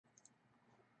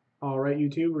All right,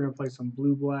 YouTube, we're going to play some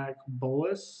blue-black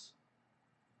Bolas.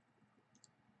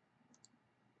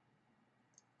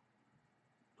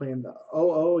 Playing the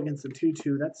 0-0 against the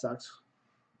 2-2. That sucks.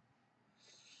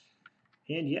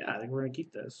 And yeah, I think we're going to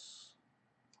keep this.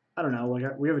 I don't know.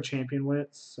 Like, we have a Champion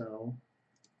Wits, so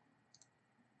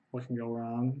what can go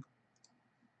wrong?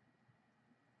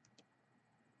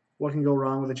 What can go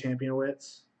wrong with a Champion of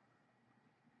Wits?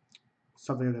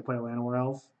 Something that they play a Llanowar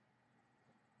Elf.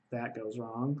 That goes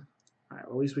wrong. Alright,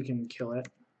 well, at least we can kill it.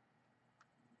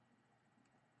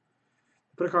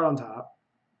 Put a card on top.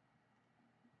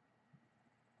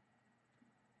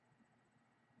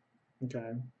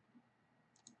 Okay.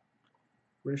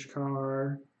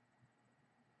 Rishkar.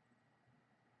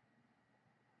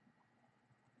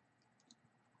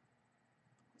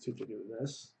 Let's see what they do with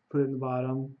this. Put it in the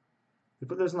bottom. They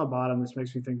put this on the bottom. This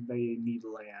makes me think they need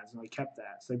lands, and they kept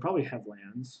that. So they probably have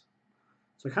lands.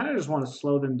 So I kind of just want to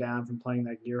slow them down from playing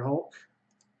that Gearhulk.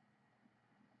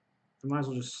 I might as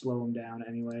well just slow them down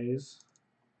anyways.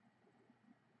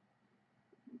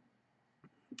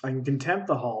 I can Contempt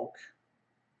the Hulk.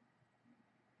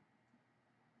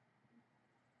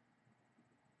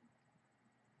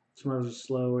 So I might as well just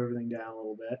slow everything down a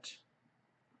little bit.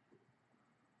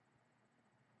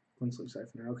 Glint-Sleeve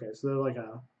Siphoner. Okay, so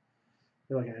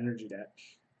they're like an energy deck.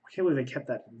 I can't believe they kept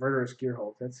that Verdurous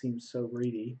Gearhulk. That seems so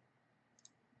greedy.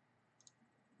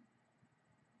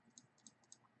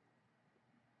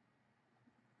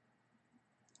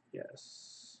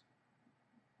 Yes.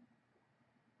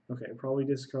 Okay, probably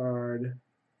discard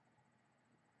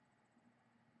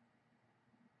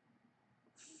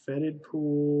Fetid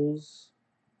Pools.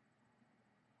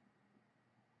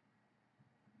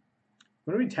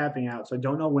 I'm going to be tapping out, so I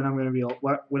don't know when I'm going to be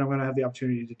when I'm going to have the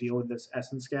opportunity to deal with this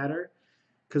Essence Scatter,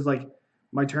 because like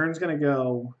my turn's going to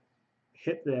go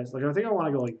hit this. Like I think I want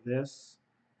to go like this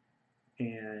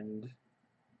and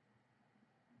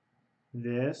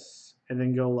this, and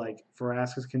then go like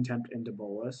Vraska's Contempt into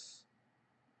Bolas.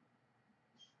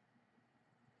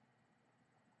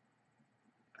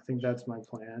 I think that's my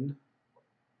plan.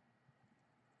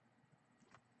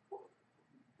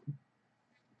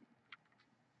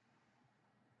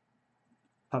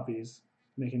 Puppies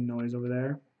making noise over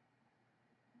there.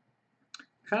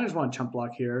 I kind of just want to chump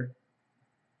block here.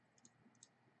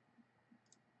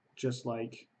 Just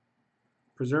like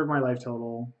preserve my life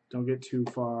total. Don't get too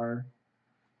far.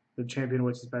 The Champion of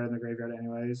Wits is better than the graveyard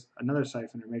anyways. Another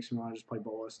Siphoner makes me want to just play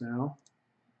Bolas now.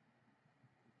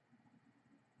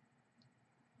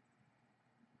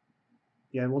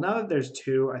 Yeah, well now that there's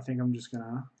two, I think I'm just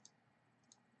gonna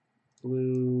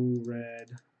blue,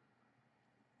 red.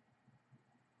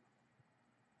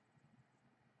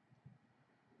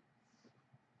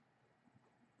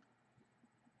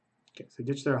 Okay, so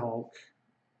ditch their Hulk.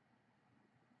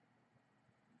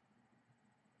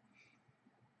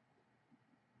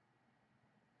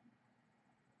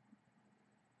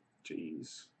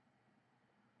 Jeez.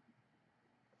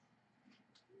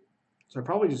 So I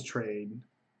probably just trade.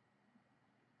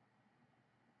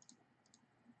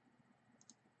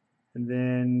 And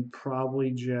then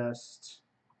probably just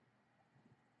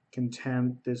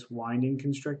Contempt this Winding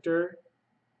Constrictor.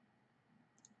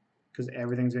 Because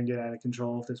everything's going to get out of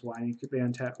control if this Winding, they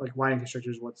untap. Like, Winding Constrictor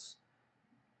is what's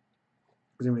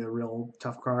going to be the real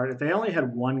tough card. If they only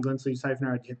had one Glint-Sleeve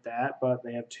Siphoner, I'd hit that, but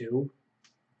they have two.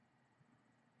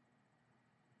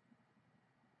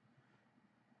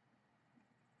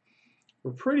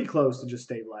 We're pretty close to just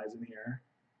stabilizing here.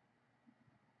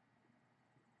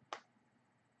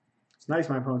 It's nice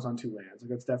my opponent's on two lands. Like,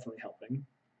 that's definitely helping.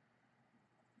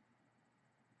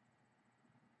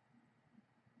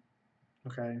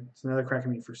 Okay, it's another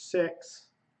cracking me for 6.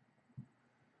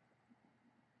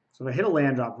 So if I hit a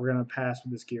land drop, we're going to pass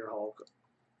with this Gearhulk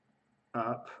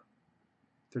up.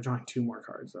 They're drawing 2 more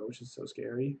cards, though, which is so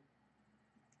scary.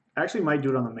 I actually might do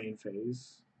it on the main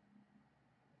phase.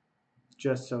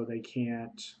 Just so they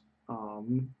can't...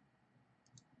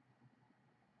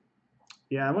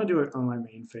 yeah, I'm going to do it on my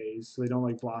main phase so they don't,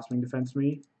 like, Blossoming Defense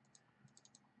me.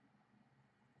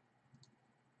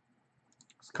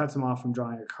 This cuts them off from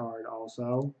drawing a card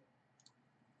also.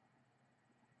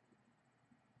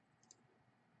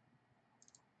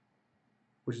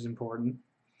 Which is important.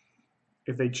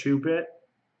 If they choop it,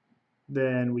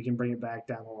 then we can bring it back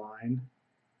down the line.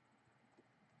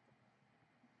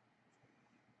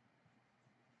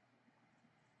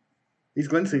 These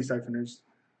Glint-Sleeve Siphoners.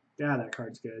 Yeah, that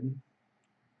card's good.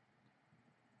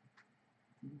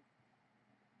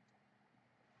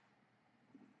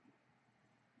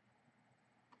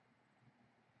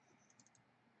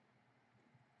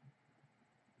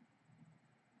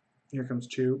 Here comes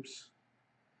Choops.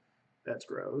 That's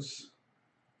gross.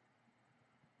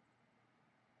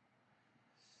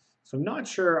 So I'm not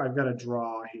sure I've got a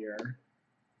draw here.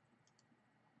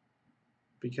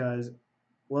 Because,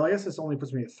 well, I guess this only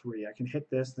puts me at 3. I can hit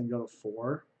this, then go to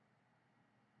 4.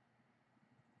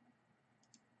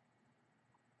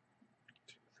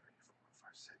 2, 3, 4,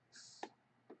 5, 6.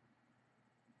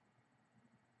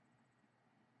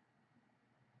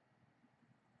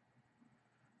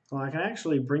 Well, I can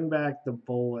actually bring back the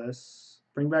Bolas,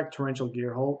 bring back Torrential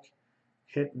Gearhulk,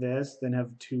 hit this, then have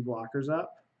 2 blockers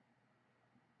up.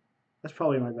 That's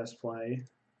probably my best play.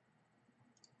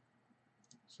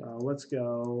 So let's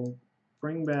go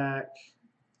bring back,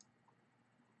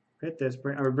 hit this,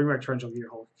 bring back Torrential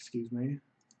Gearhulk, excuse me.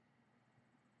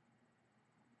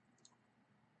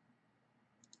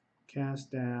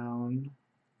 Cast down,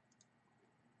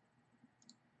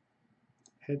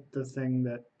 hit the thing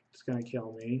that's going to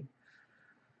kill me.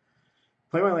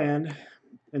 Play my land,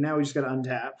 and now we just got to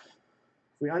untap.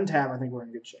 If we untap, I think we're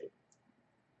in good shape.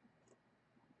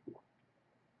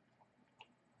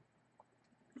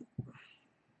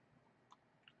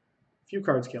 A few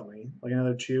cards kill me. Like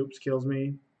another Choops kills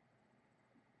me.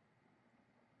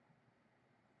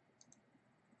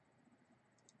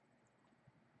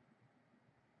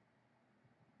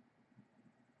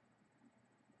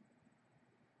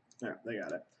 Yeah, they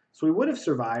got it. So we would have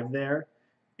survived there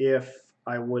if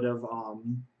I would have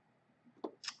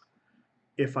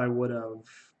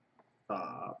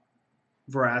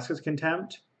Vraska's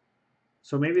Contempt.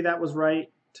 So maybe that was right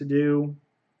to do.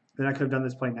 Then I could have done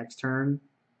this play next turn.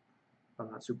 I'm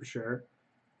not super sure.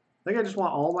 I think I just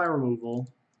want all my removal.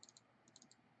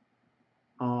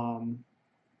 Probably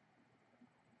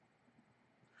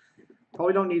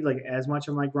don't need like as much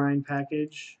of my grind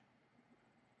package.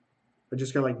 But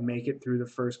just gotta like make it through the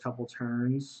first couple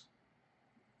turns.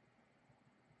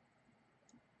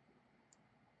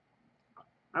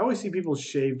 I always see people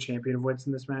shave Champion of Wits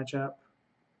in this matchup.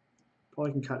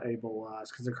 Probably can cut a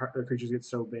Bolas because their creatures get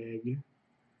so big.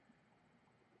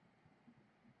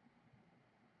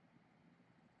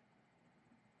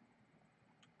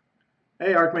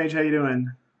 Hey Archmage, how you doing?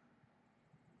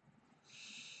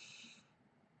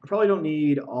 I probably don't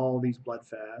need all these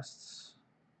Bloodfasts.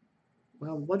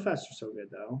 Well, Bloodfasts are so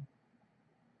good though.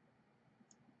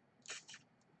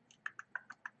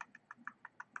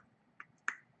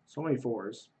 So many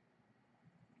 4s.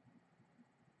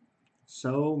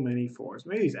 So many 4s.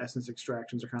 Maybe these Essence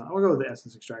Extractions are kind of... I'll go with the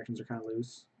Essence Extractions are kind of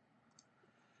loose.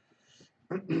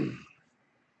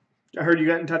 I heard you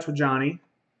got in touch with Johnny.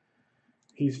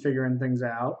 He's figuring things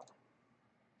out.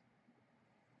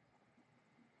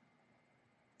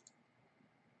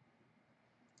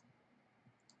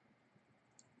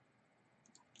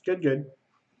 Good, good.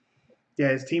 Yeah,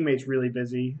 his teammate's really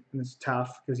busy and it's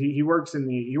tough because he works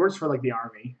for like the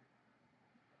army.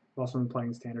 Also been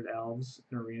playing standard elves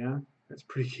in arena. That's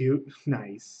pretty cute.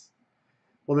 Nice.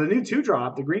 Well, the new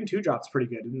 2-drop, the green 2-drop's pretty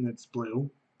good, and it's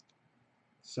blue.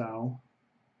 So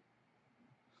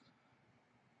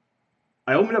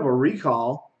I opened up a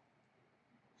recall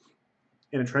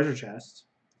in a treasure chest.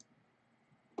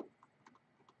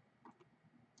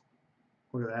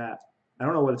 Look at that. I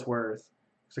don't know what it's worth.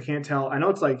 So I can't tell. I know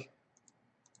it's like...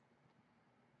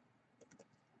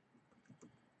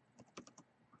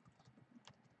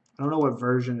 I don't know what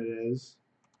version it is.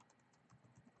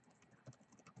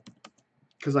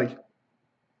 Because, like,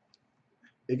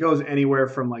 it goes anywhere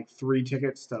from, like, 3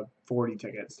 tickets to 40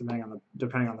 tickets,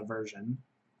 depending on the version.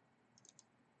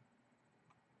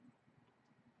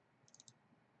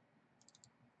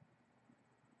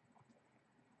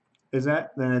 Is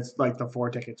that? Then it's, like, the 4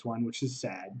 tickets one, which is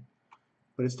sad.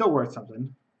 But it's still worth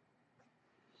something.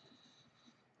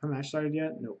 Our match started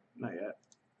yet? Nope, not yet.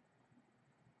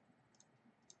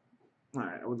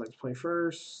 Alright, I would like to play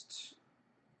first.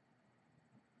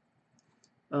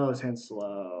 Oh, this hand's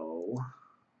slow.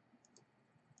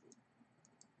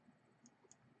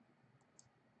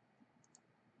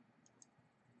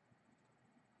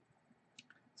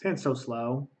 This hand's so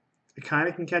slow. It kind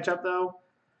of can catch up, though.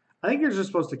 I think you're just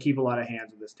supposed to keep a lot of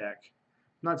hands with this deck.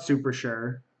 I'm not super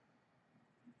sure.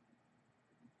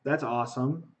 That's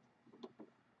awesome.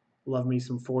 Love me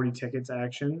some 40 tickets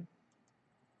action.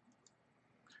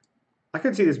 I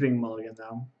could see this being mulligan,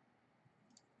 though.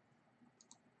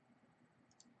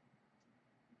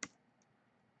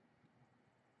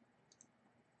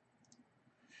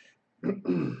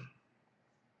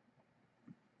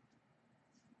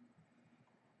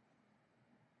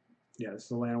 Yeah, this is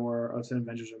the Land War. Oh, it's an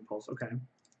Avengers Impulse. Okay.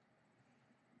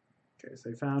 Okay, so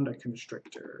they found a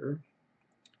Constrictor.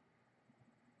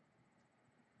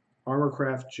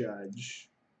 Armorcraft Judge.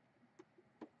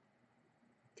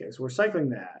 Okay, so we're cycling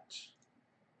that.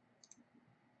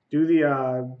 Do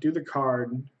the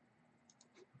card.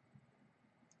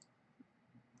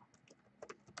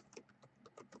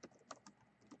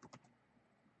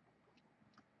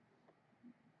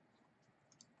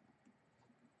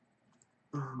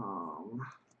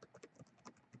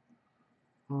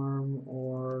 Arm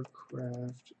or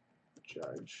craft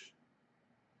judge.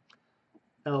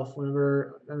 Elf,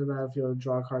 whenever on the battlefield,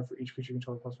 draw a card for each creature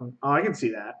control +1. Oh, I can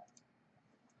see that.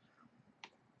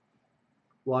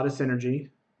 A lot of synergy.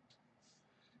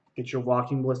 Get your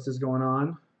walking ballistas going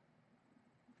on.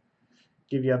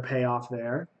 Give you a payoff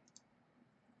there.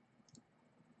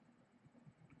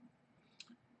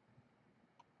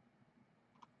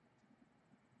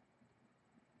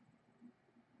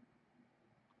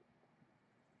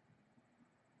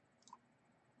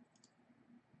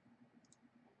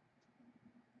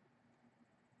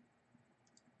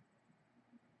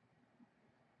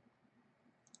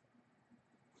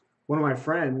 One of my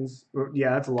friends,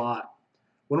 yeah, that's a lot.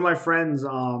 One of my friends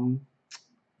was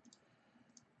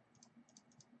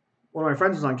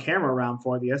on camera around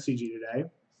for the SCG today.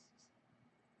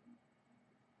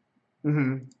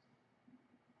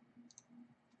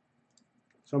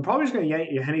 So I'm probably just going to yank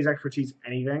Yahenni's expertise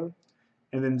anything,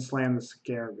 and then slam the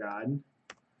Scarab God,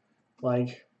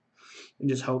 like, and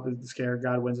just hope that the Scarab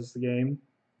God wins us the game.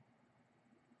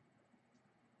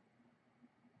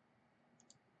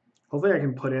 Hopefully, I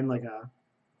can put in like a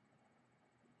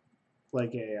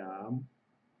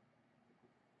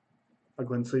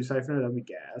Glint-Sleeve Siphoner. That'd be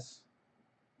gas.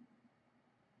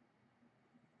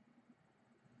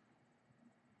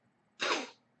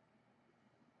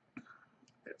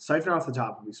 Siphon off the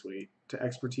top would be sweet to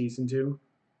expertise into.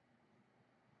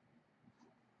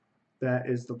 That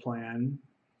is the plan.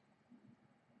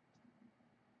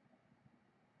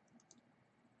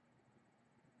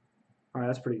 All right,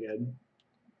 that's pretty good.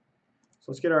 So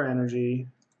let's get our energy.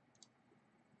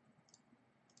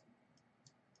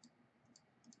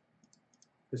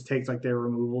 This takes like their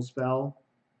removal spell.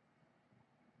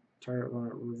 Target when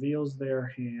it reveals their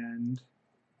hand,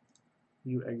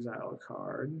 you exile a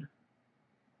card.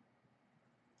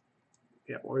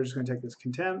 Yeah, we're just going to take this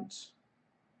Contempt,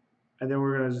 and then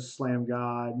we're going to just slam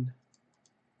God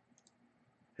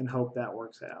and hope that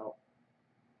works out.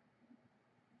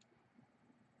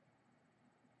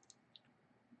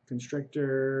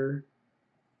 Constrictor.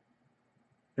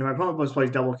 If my opponent plays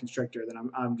double Constrictor, then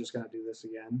I'm just going to do this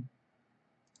again.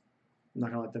 I'm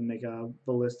not going to let them make a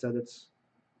ballista that's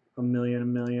a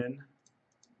million.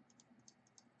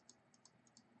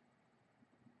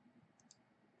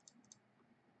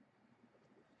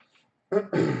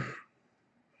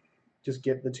 Just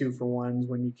get the 2-for-1s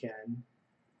when you can.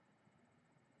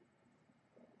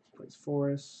 Plays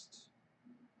Forest.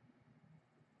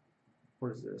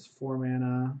 What is this? 4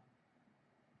 mana.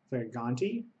 It's like a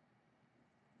Gonti.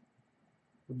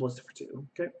 The Ballista for 2.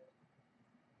 Okay.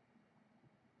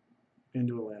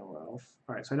 Into a Llanowar Elf.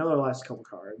 Alright, so I know the last couple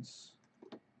cards.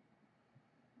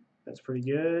 That's pretty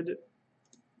good.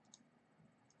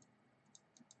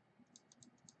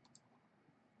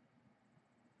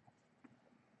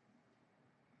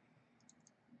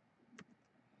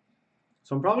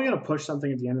 So I'm probably going to push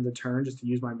something at the end of the turn just to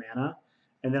use my mana.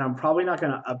 And then I'm probably not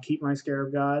going to upkeep my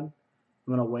Scarab God. I'm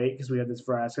going to wait because we have this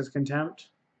Vraska's Contempt.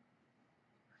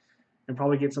 And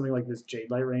probably get something like this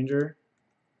Jade Light Ranger.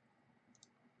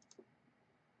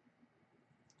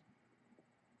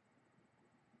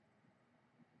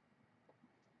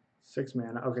 Six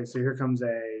mana. Okay, so here comes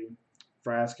a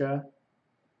Vraska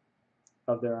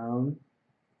of their own.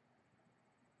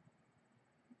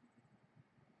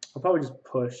 I'll probably just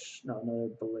push. No, another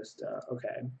Ballista.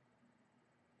 Okay.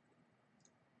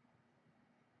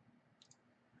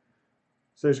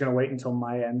 So just going to wait until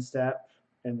my end step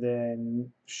and then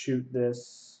shoot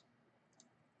this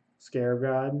Scarab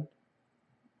God.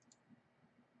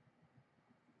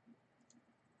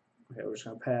 Okay, we're just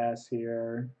going to pass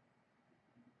here.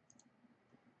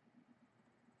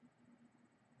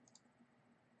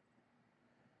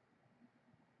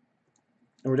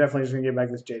 And we're definitely just going to get back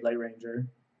this Jade Light Ranger.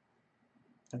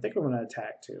 I think we're going to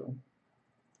attack too.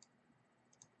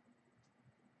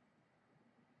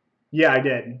 Yeah, I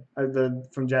did.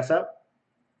 From Jessup.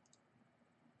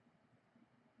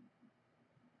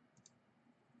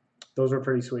 Those were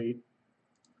pretty sweet.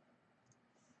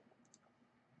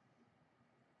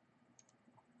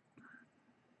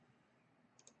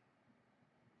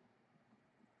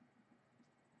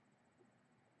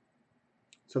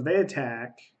 So they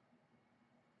attack.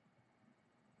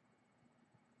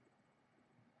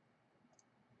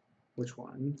 Which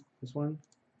one? This one?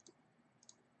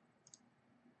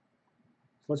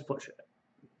 So let's push it.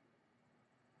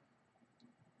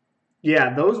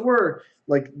 Yeah, those were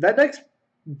like that deck's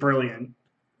brilliant.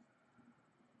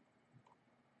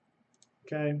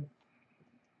 Okay.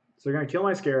 So they're gonna kill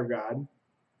my Scarab God.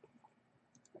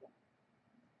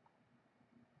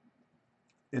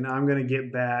 And I'm gonna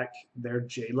get back their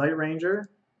Jade Light Ranger.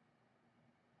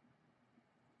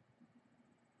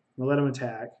 We'll let him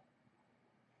attack.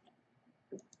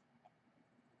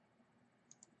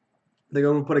 They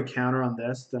go and put a counter on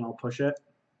this, then I'll push it.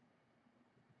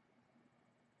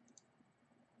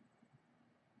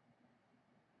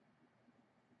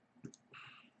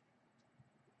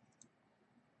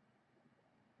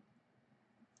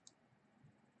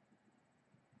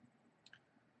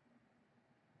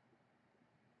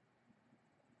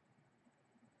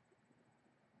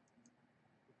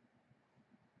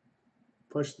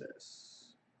 Push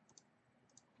this.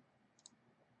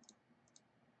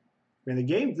 Man, the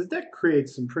game, this deck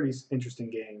creates some pretty interesting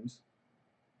games.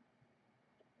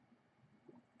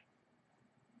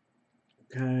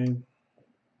 Okay.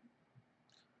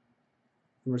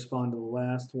 Respond to the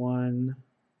last one.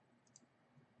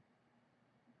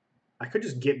 I could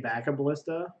just get back a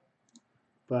Ballista,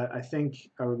 but I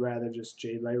think I would rather just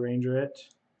Jade Light Ranger it.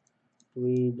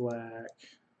 Blue, black.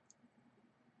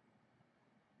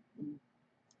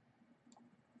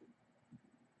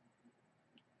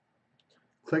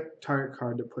 Click target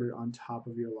card to put it on top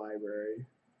of your library.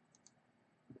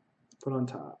 Put on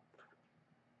top.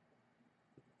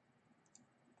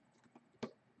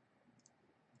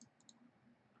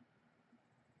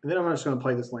 And then I'm just going to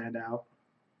play this land out.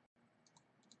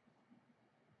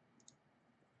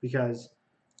 Because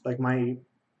like my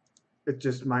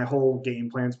whole game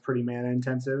plan's pretty mana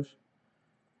intensive.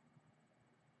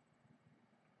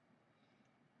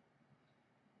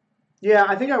 Yeah,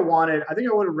 I think I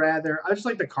would rather, I just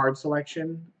like the card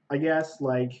selection, I guess.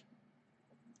 Like,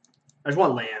 I just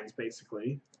want lands,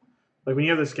 basically. Like, when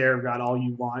you have the Scarab God, all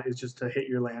you want is just to hit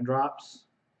your land drops.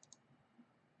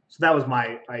 So that was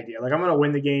my idea. Like, I'm going to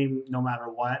win the game no matter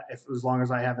what, as long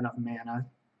as I have enough mana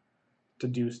to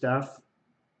do stuff.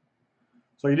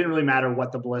 So it didn't really matter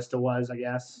what the Ballista was, I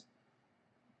guess.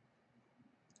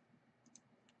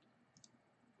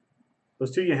 Those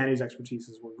two Yahenni's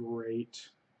expertises were great.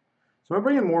 So I'm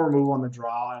going to bring in more removal on the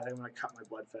draw. I think I'm going to cut my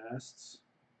Bloodfasts.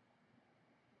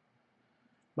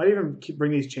 Might even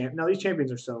bring these champions. No, these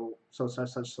champions are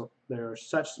they're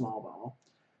such small ball.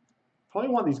 Probably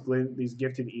want these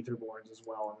Gifted Aetherborns as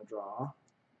well on the draw.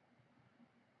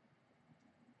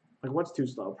 Like, what's too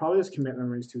slow? Probably this Commit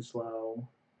Memory is too slow.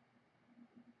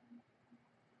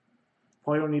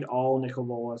 Probably don't need all Nicol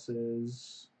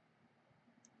Boluses.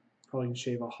 Probably can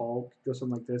shave a Hulk. Go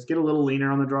something like this. Get a little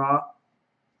leaner on the draw.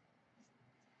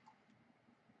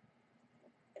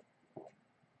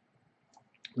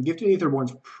 Gifted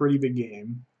Aetherborn's a pretty big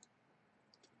game.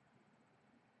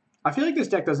 I feel like this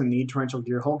deck doesn't need Torrential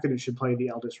Gearhulk, and it should play the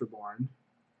Eldest Reborn.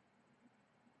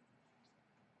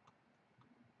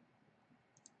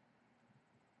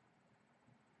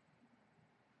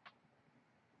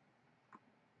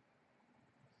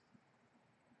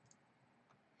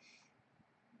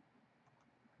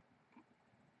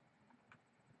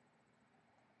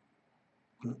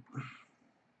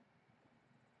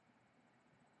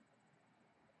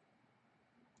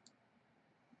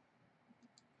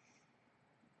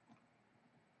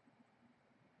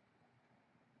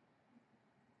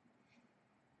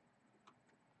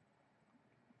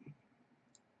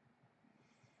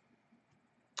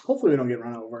 Hopefully we don't get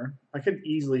run over. I could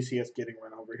easily see us getting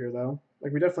run over here, though.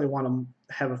 Like, we definitely want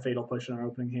to have a Fatal Push in our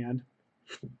opening hand.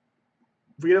 If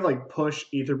we could have, like, Push,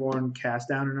 Aetherborn, Cast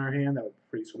Down in our hand, that would be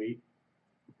pretty sweet.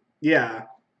 Yeah.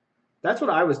 That's what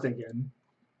I was thinking.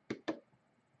 You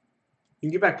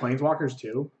can get back Planeswalkers,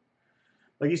 too.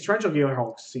 Like, these Torrential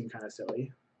Gearhulks seem kind of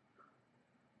silly.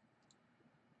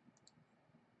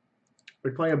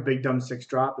 We're playing a big dumb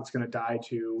 6-drop that's going to die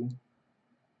to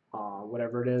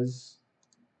whatever it is.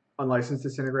 Unlicensed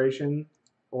Disintegration,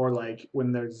 or like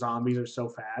when their zombies are so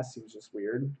fast, seems just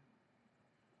weird.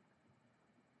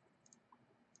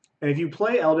 And if you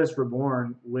play Eldest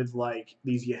Reborn with like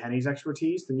these Yahenni's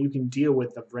expertise, then you can deal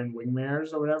with the Vryn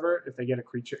Wingmares or whatever if they get a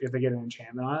creature, if they get an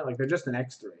enchantment on it. Like, they're just an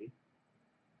X3.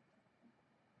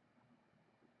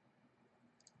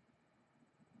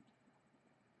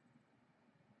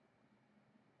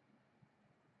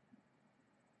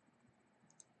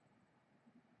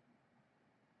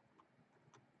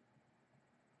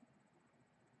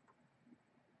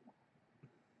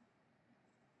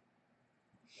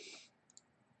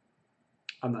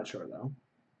 I'm not sure, though.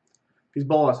 These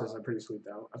Boluses are pretty sweet,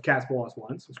 though. I've cast Bolas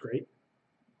once. It's great.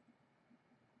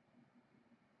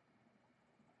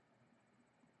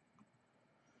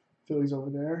 Philly's over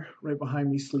there, right behind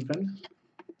me, sleeping.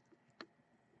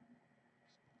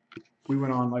 We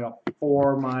went on like a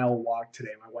 4-mile walk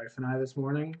today, my wife and I, this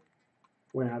morning.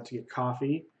 Went out to get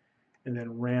coffee, and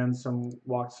then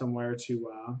walked somewhere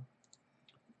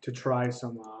to try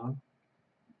some.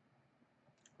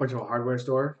 Went to a hardware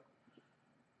store.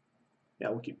 Yeah,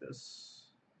 we'll keep this.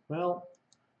 Well,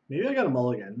 maybe I got a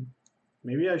mulligan.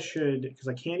 Maybe I should, because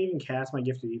I can't even cast my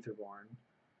Gifted Aetherborn.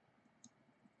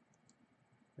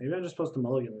 Maybe I'm just supposed to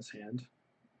mulligan this hand.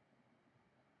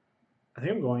 I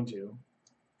think I'm going to.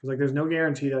 Because like, there's no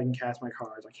guarantee that I can cast my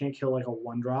cards. I can't kill like a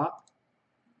 1-drop.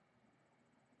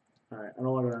 Alright, I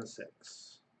don't want to go down to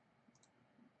 6.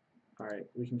 Alright,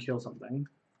 we can kill something.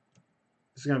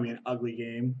 This is going to be an ugly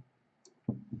game.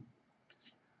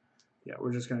 Yeah,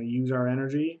 we're just going to use our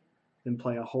energy and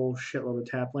play a whole shitload of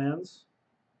tap lands.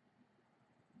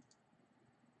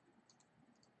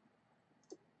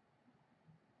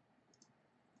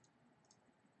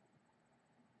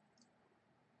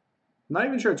 I'm not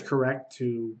even sure it's correct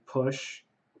to push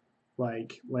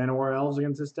like Llanowar Elves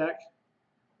against this deck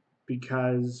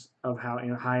because of how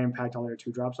high impact all their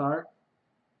 2-drops are.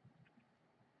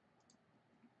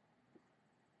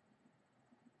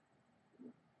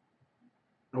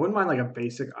 I wouldn't mind like a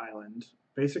basic island.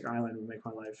 Basic island would make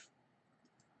my life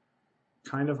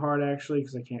kind of hard actually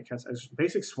because I can't cast.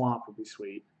 Basic swamp would be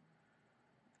sweet.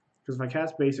 Because if I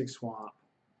cast basic swamp,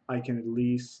 I can at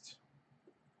least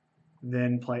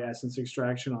then play essence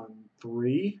extraction on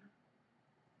 3.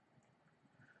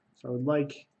 So I would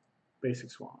like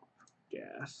basic swamp.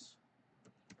 Gas.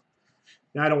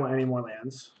 Now I don't want any more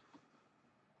lands.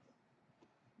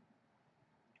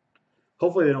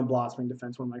 Hopefully they don't Blossoming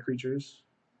Defense one of my creatures.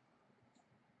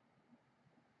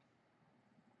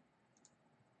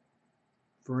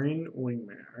 Vryn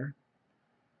Wingmare.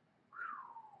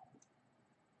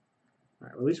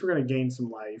 Alright, well, at least we're going to gain some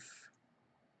life.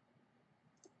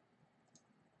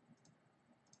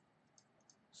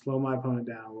 Slow my opponent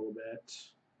down a little bit.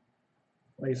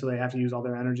 Like, so they have to use all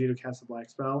their energy to cast the black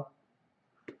spell.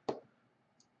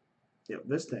 Yo,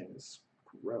 this thing's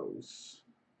gross.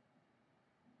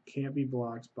 Can't be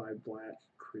blocked by black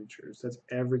creatures. That's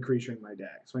every creature in my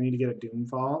deck. So I need to get a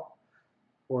Doomfall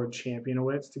or a Champion of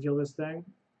Wits to kill this thing.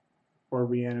 Or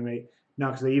reanimate. No,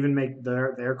 because they even make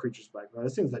their creatures black. Bro,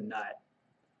 this thing's a nut.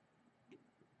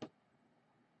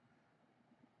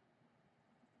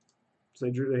 So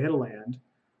they hit a land.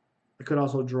 I could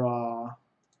also draw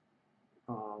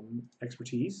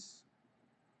Expertise.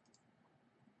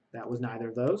 That was neither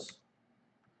of those.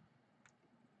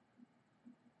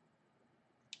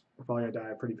 We're probably going to die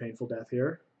a pretty painful death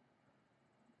here.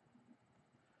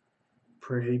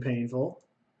 Pretty painful.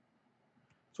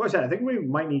 So I said, I think we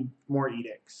might need more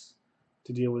edicts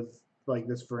to deal with like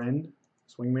this Vryn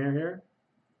Swingmare here.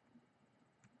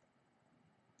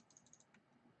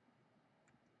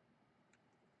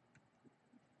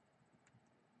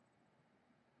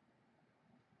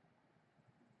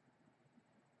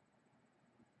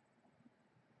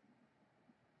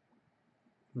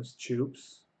 This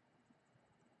Choops.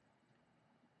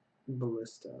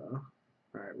 Ballista.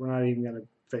 Alright, we're not even going to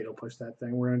Fatal Push that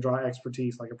thing. We're going to draw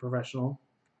Expertise like a professional.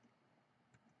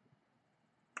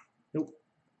 Nope.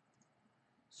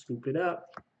 Scoop it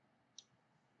up.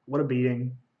 What a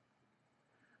beating.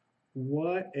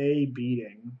 What a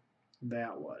beating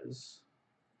that was.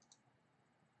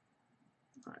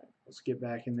 Alright, let's get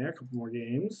back in there. A couple more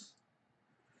games.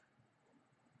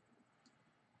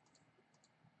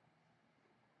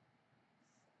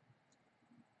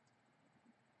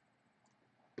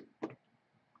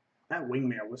 That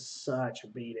Wingmare was such a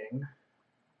beating.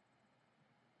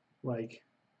 Like,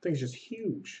 thing's just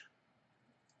huge.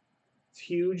 It's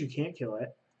huge, you can't kill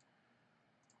it.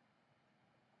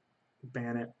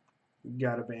 Ban it. You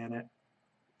gotta ban it.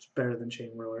 It's better than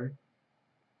Chain Whirler.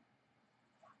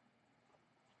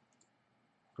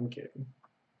 I'm kidding.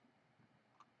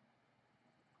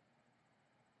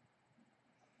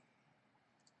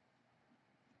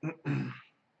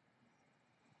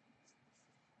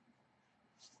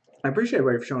 I appreciate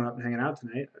everybody for showing up and hanging out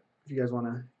tonight. If you guys want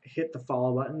to hit the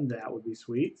follow button, that would be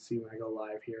sweet. See when I go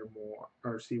live here more,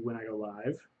 or see when I go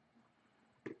live.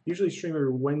 Usually stream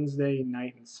every Wednesday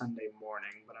night and Sunday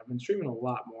morning, but I've been streaming a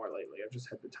lot more lately. I've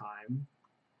just had the time.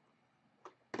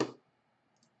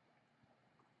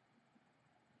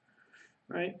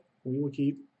 All right, we will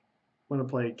keep. I'm going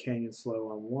to play Canyon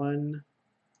Slough on 1.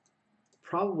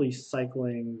 Probably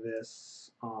cycling this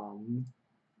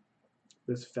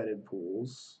this Fetid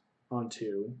Pools on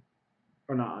 2.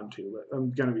 Or not on 2, but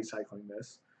I'm going to be cycling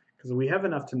this. Because we have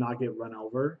enough to not get run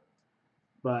over.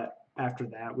 But after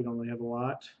that, we don't really have a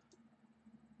lot.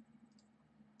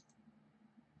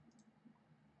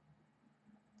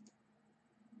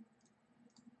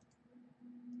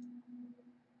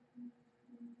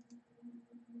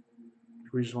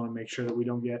 We just want to make sure that we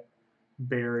don't get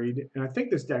buried. And I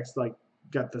think this deck's like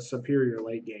got the superior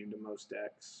late game to most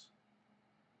decks.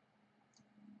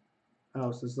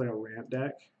 Oh, so this is like a ramp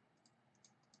deck.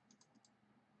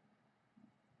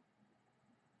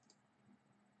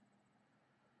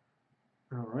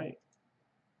 All right.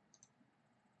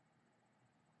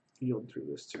 Yield through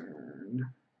this turn.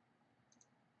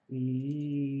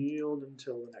 Yield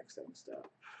until the next end step.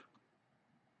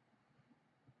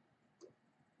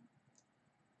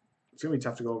 It's going to be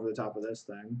tough to go over the top of this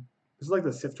thing. This is like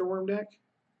the Sifter Worm deck.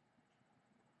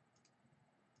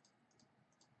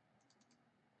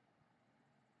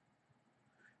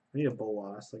 I need a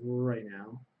Bolas, like right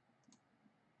now.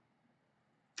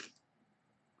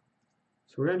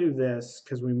 So we're going to do this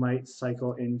because we might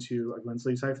cycle into a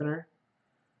Glint-Sleeve Siphoner.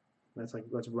 That's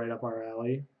right up our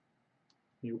alley.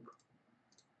 Nope.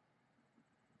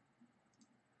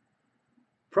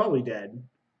 Probably dead.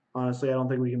 Honestly, I don't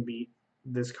think we can beat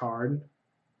this card.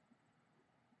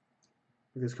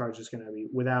 This card's just going to be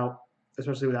without,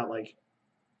 especially without like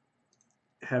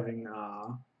having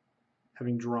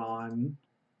drawn.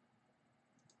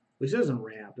 At least it doesn't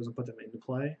ramp, doesn't put them into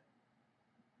play.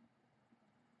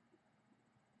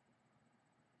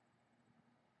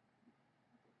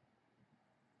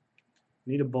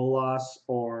 Need a Bolas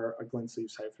or a Glint-Sleeve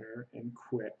Siphoner and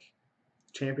quick.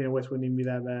 Champion of Wits wouldn't even be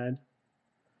that bad.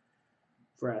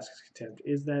 Vraska's Contempt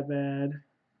is that bad.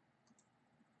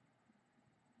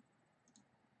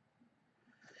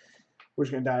 We're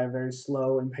just going to die a very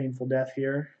slow and painful death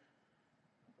here.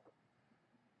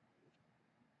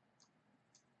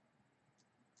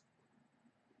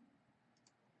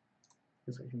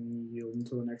 Guess I can yield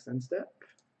until the next end step.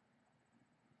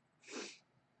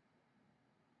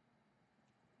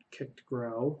 Kick to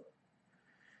grow.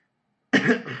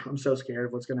 I'm so scared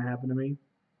of what's going to happen to me.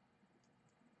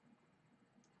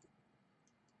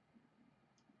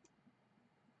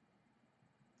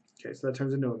 Okay, so that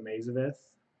turns into a Maze of Ith.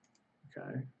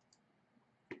 Okay.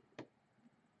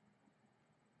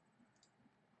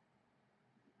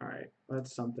 All right,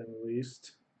 that's something at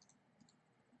least.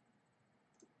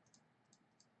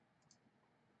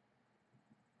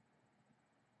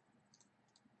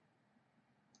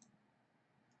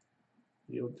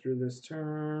 Yield through this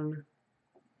turn.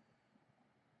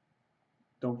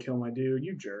 Don't kill my dude,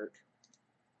 you jerk.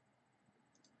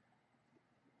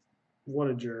 What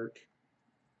a jerk.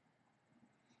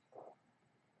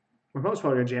 My opponent's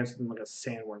probably going to jam something like a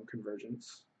Sandworm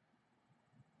Convergence.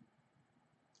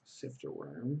 Sifter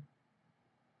Worm.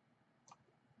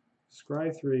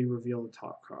 Scry 3, reveal the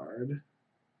top card.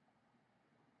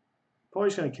 Probably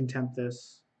just going to Contempt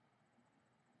this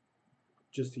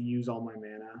just to use all my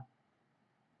mana.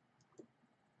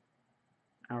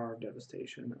 Hour of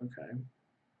Devastation, okay.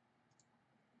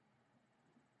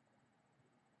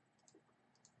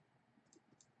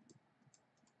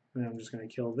 And I'm just going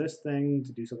to kill this thing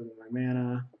to do something with my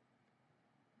mana.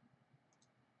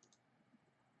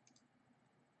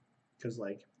 Because,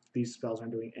 like, these spells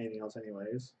aren't doing anything else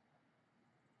anyways.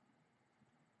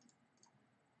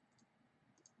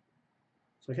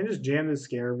 So I can just jam this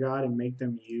Scarab God and make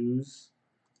them use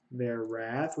their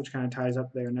Wrath, which kind of ties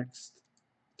up their next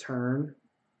turn.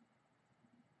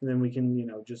 And then we can, you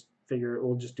know, just figure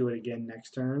we'll just do it again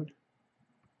next turn.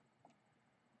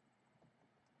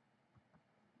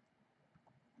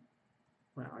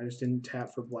 Wow, I just didn't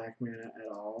tap for black mana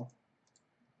at all.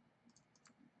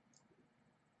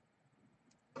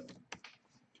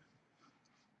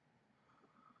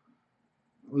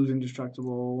 Lose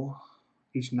indestructible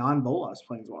each non-Bolas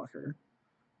planeswalker.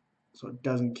 So it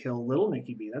doesn't kill little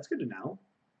Nikki B. That's good to know.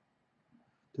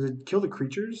 Does it kill the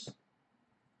creatures?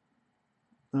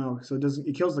 Oh, so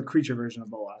it kills the creature version of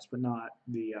Bolas, but not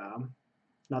the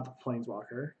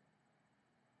planeswalker.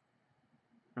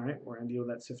 All right, we're gonna deal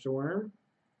with that Sifter Worm.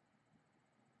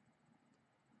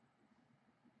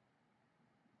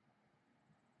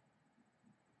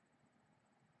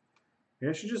 Maybe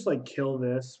I should just like kill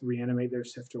this, reanimate their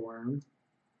Sifter Worm.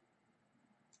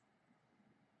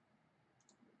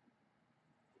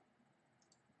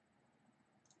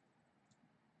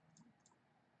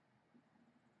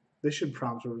 This should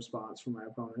prompt a response from my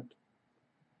opponent.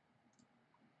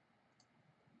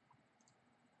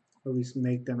 Or at least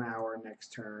make them our next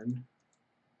turn.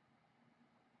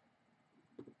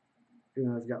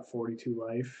 Even though I've got 42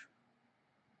 life.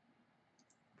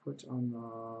 Put on the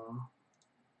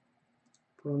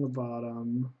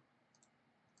bottom.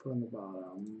 Put on the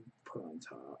bottom. Put on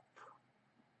top.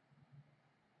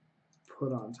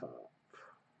 Put on top.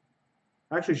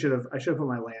 Actually, I should have put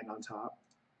my land on top.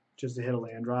 Just to hit a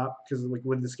land drop, because like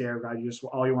with the Scarab God,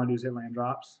 all you want to do is hit land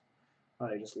drops.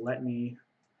 Just let me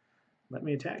Let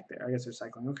me attack there. I guess they're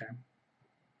cycling. Okay.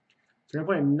 So we're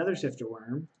going to play another Sifter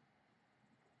Worm.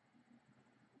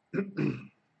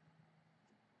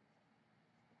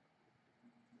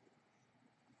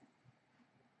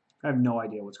 I have no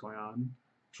idea what's going on.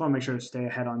 Just want to make sure to stay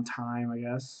ahead on time, I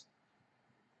guess.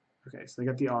 Okay, so they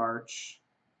got the Arch.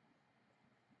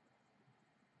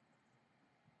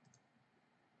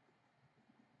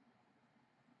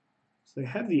 So they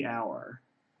have the Hour.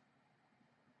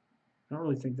 I don't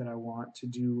really think that I want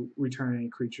to return any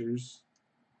creatures.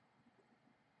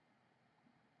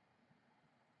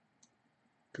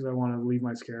 Because I want to leave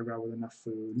my Scarab God with enough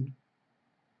food.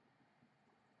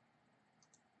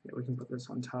 Yeah, we can put this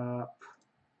on top.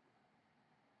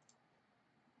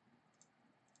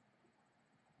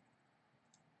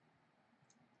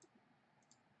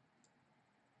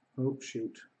 Oh,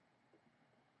 shoot.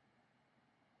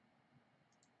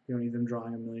 You don't need them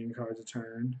drawing a million cards a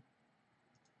turn.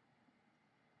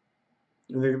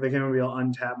 They can be able to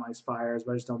untap my Spires,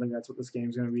 but I just don't think that's what this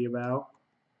game's going to be about.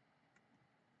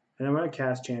 And I'm going to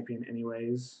cast Champion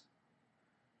anyways,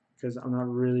 because I'm not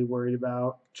really worried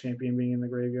about Champion being in the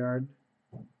graveyard.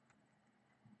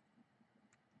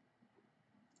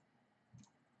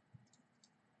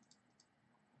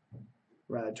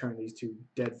 Rather turn these two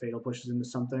dead Fatal Pushes into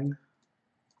something.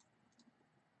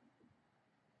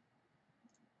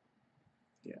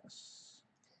 Yes.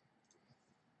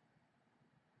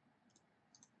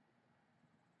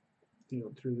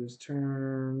 Yield through this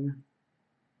turn.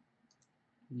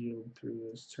 Yield through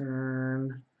this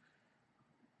turn.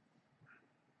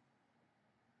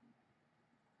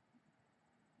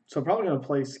 So I'm probably going to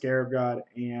play Scarab God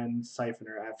and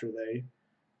Siphoner after they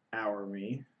Hour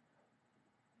me.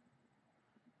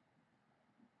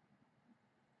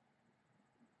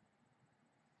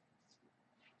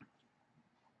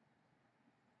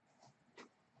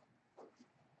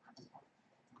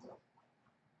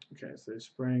 Okay, so they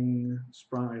sprung,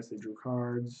 I guess they drew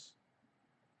cards.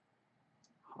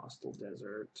 Hostile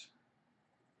Desert.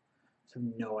 I have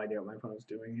no idea what my opponent's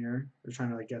doing here. They're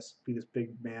trying to, I guess, be this big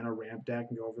mana ramp deck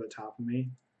and go over the top of me.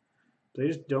 They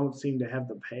just don't seem to have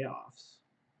the payoffs.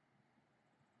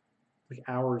 Like,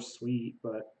 Hour's sweet,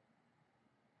 but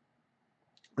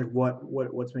like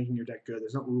what's making your deck good?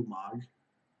 There's no Ulamog.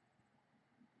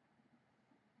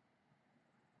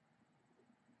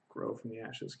 Grow from the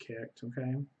Ashes kicked,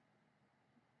 okay.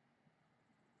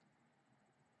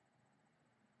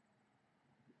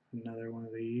 Another one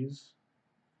of these.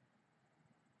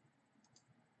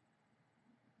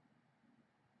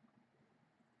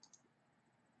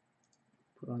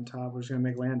 Put on top, we're just gonna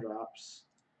make land drops.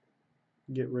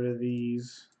 Get rid of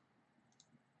these.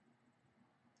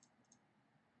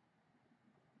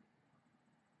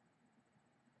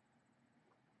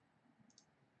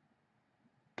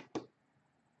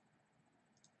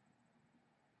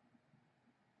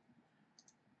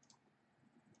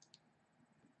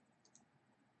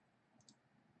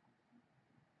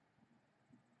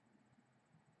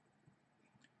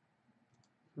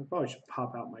 I probably should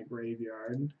pop out my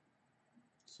graveyard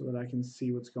so that I can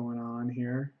see what's going on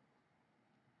here.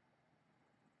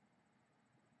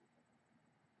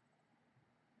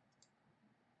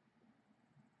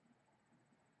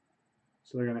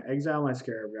 So they're going to exile my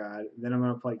Scarab God, then I'm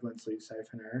going to play Glint-Sleeve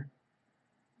Siphoner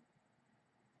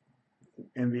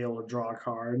and be able to draw a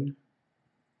card.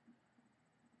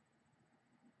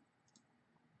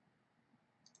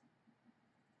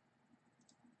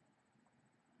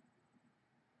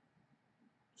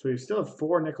 So we still have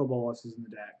 4 Nicol Boluses in the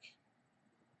deck.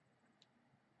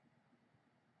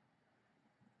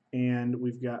 And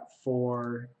we've got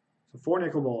 4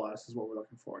 Nicol Bolas is what we're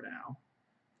looking for now.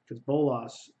 Because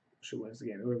Bolas should win the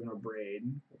game. We have an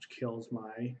Abrade, which kills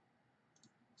my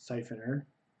Siphoner.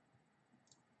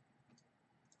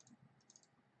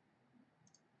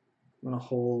 I'm going to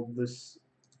hold this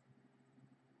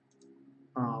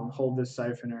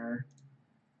Siphoner.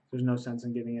 There's no sense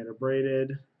in getting it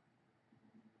abraded.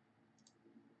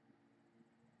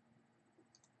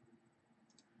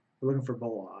 We're looking for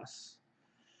Bolas.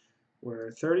 We're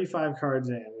 35 cards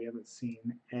in. We haven't seen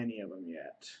any of them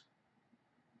yet.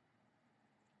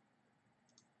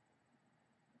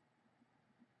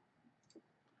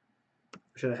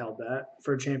 Should have held that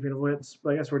for Champion of Wits,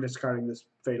 but I guess we're discarding this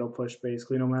Fatal Push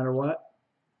basically no matter what.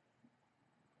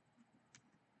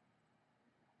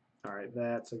 Alright,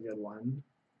 that's a good one.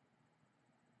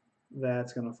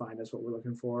 That's going to find us what we're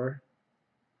looking for.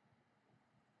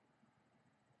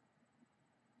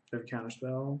 They have a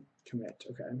counterspell. Commit,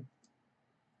 okay.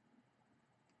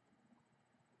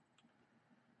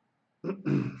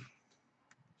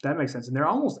 That makes sense. And they're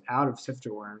almost out of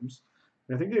Sifter Worms.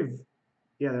 I think they've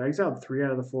Yeah, they're exiled 3 out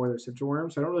of the 4 of their Sifter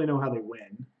Worms, so I don't really know how they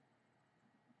win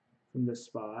from this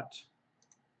spot.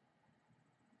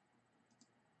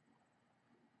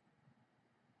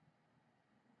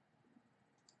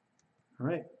 All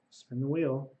right, spin the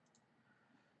wheel.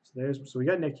 So we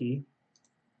got Nikki.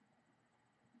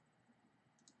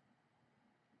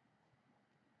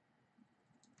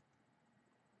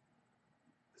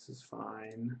 This is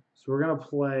fine. So we're gonna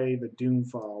play the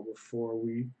Doomfall before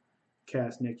we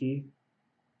cast Nikki.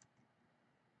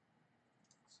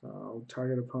 So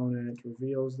target opponent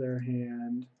reveals their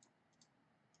hand.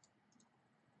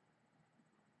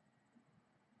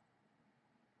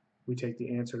 We take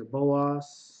the answer to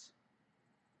Bolas.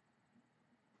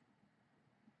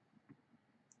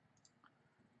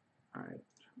 All right,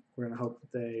 we're gonna hope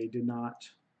that they did not.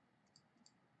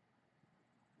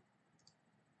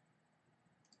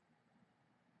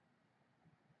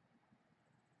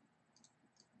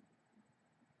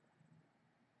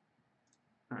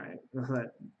 All right,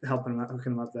 that helping them out,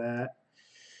 hooking them up that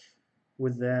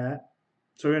with that.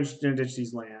 So we're just gonna ditch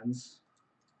these lands.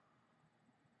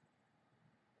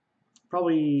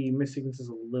 Probably missequences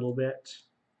a little bit.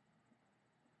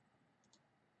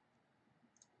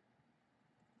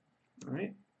 All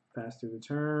right, pass through the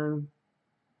turn.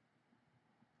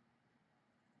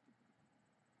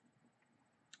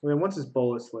 Well, then once this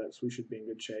Bolas slips, we should be in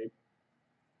good shape.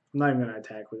 I'm not even going to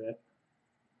attack with it.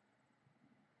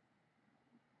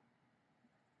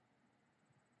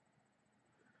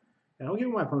 I don't get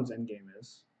what my opponent's endgame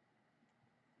is.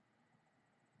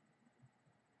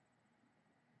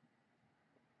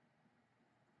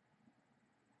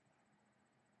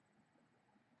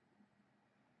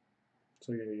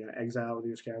 So you're going to exile with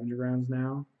your Scavenger Grounds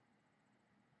now.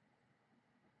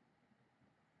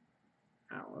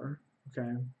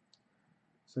 Okay.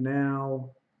 So now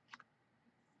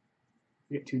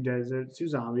we get 2 deserts, 2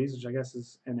 zombies, which I guess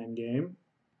is an endgame.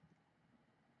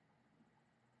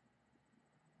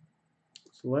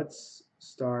 So let's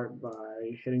start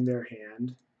by hitting their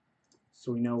hand,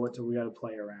 so we know what we got to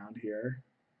play around here.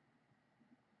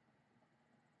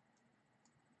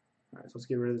 All right, so let's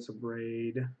get rid of this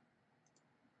Abrade.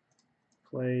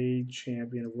 Play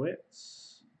Champion of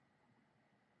Wits.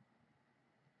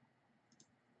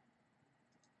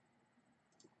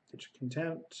 Ditch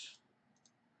Contempt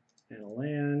and a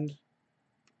land.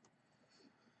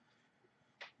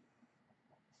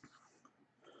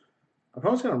 Our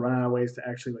opponent's gonna run out of ways to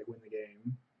actually win the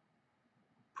game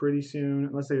pretty soon,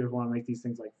 unless they just want to make these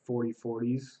things like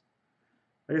 40/40s.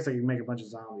 I guess I could make a bunch of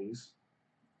zombies,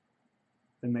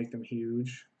 then make them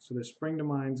huge. So their Spring to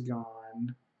Mind's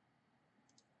gone.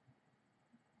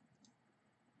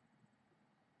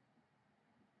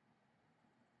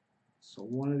 So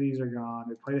one of these are gone.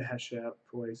 They played a Heshep,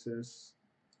 Oasis.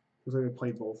 Looks like they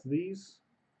played both of these.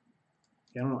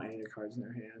 Yeah, I don't know any of the cards in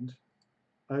their hand.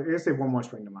 I guess they have 1 more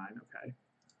Spring to Mind. Okay.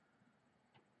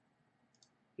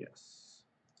 Yes.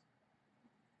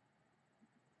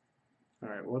 All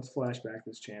right, well, let's flash back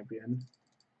this champion.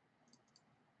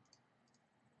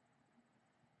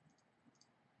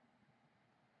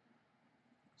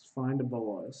 Let's find a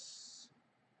Bolas.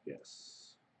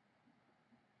 Yes.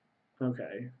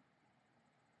 Okay.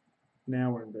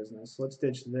 Now we're in business. Let's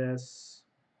ditch this.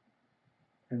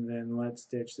 And then let's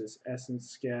ditch this Essence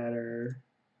Scatter.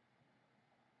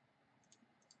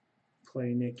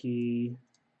 Play Nikki.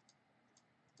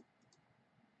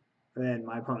 And then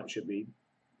my opponent should be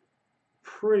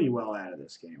pretty well out of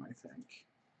this game, I think.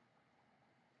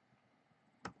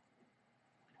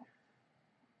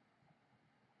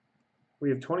 We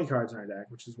have 20 cards in our deck,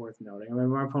 which is worth noting. I mean,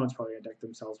 my opponent's probably going to deck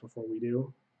themselves before we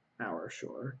do. Our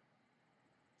sure.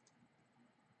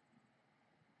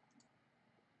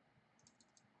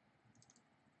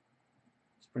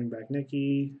 Let's bring back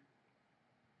Nikki.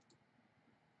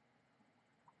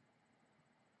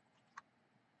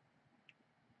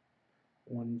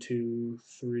 One, two,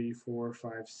 three, four,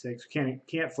 five, six. Can't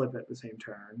flip it the same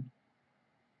turn.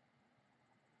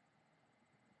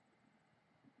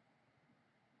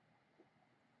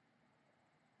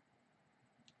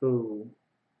 Ooh.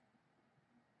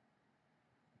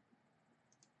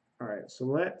 All right, so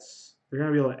they're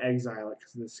going to be able to exile it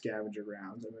because of the Scavenger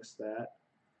Grounds. I missed that.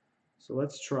 So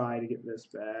let's try to get this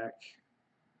back.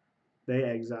 They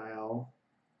exile.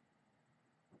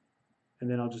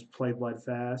 And then I'll just play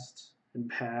Bloodfast and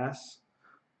pass.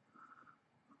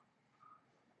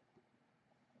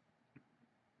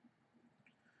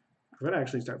 I'm going to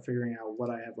actually start figuring out what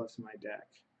I have left in my deck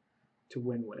to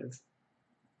win with.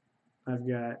 I've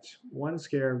got 1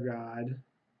 Scarab God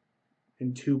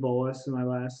and 2 Bolas in my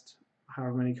last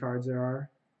however many cards there are.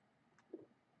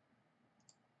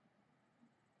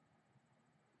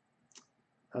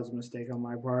 That was a mistake on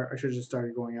my part. I should have just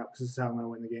started going up because this is how I'm going to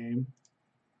win the game.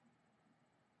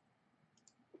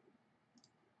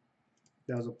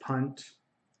 That was a punt.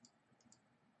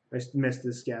 I missed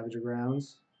the scavenger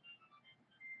grounds.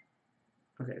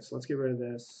 Okay, so let's get rid of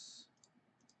this.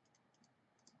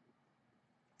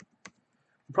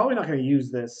 I'm probably not going to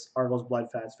use this Arguel's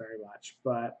Bloodfast very much,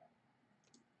 but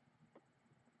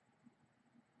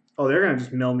oh, they're going to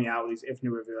just mill me out with these if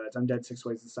new revealers. I'm dead 6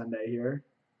 ways to Sunday here.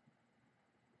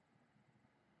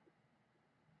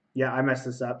 Yeah, I messed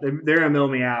this up. They're going to mill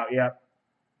me out. Yep.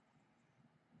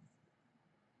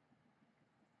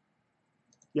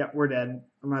 Yep, we're dead.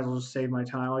 I might as well just save my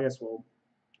time. I guess we'll.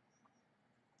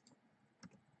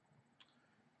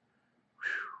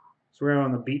 So we're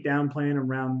on the beatdown plan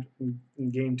around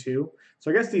in game 2.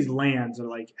 So I guess these lands are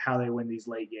like how they win these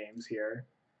late games here.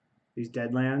 These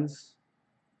dead lands.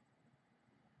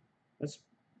 It's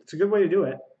a good way to do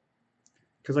it.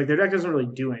 Because like their deck doesn't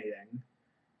really do anything.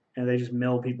 And they just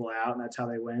mill people out, and that's how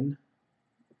they win.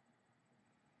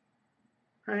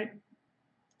 All right.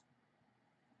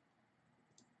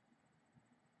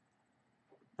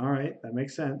 All right, that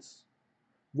makes sense.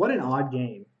 What an odd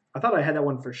game. I thought I had that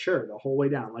one for sure the whole way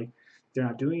down. Like, they're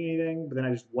not doing anything, but then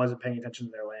I just wasn't paying attention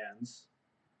to their lands.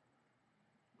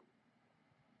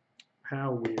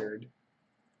 How weird.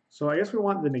 So I guess we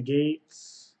want the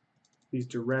negates, these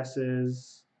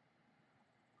duresses.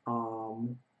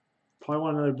 Probably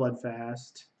want another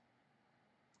Bloodfast.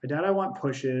 I doubt I want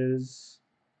pushes.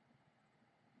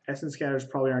 Essence Scatters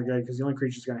probably aren't good because the only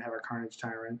creatures going to have are Carnage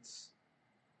Tyrants.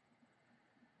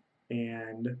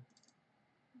 And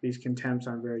these Contempts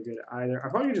aren't very good either. I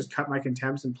probably just cut my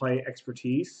Contempts and play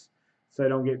Expertise so I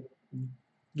don't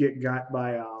get got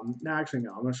by... no, actually,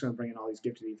 no. I'm just going to bring in all these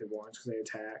Gifted Aetherborns because they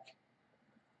attack.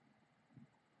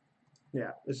 Yeah,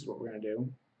 this is what we're going to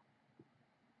do.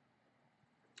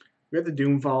 We have the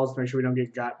Doomfalls to make sure we don't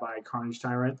get got by Carnage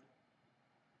Tyrant.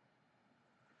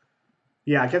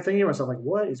 Yeah, I kept thinking to myself, like,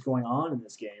 what is going on in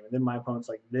this game? And then my opponent's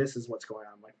like, this is what's going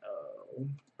on. I'm like, oh,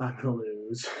 I'm going to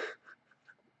lose.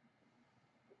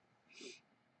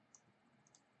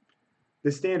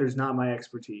 This standard is not my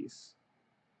expertise.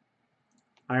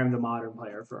 I am the modern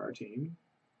player for our team.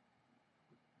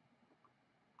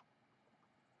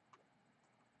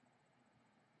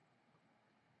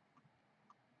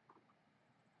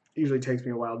 It usually takes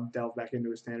me a while to delve back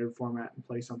into a standard format and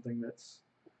play something that's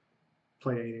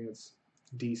anything that's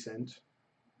decent.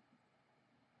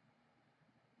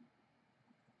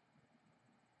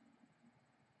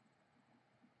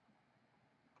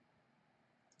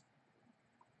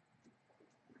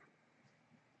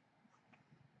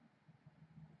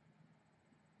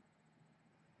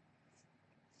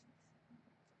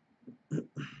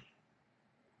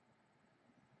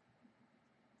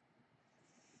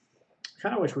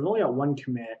 Kind of wish we've only got one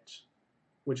commit,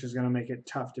 which is going to make it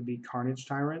tough to beat Carnage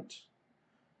Tyrant.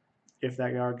 If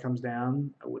that guard comes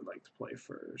down, I would like to play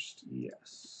first.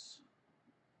 Yes.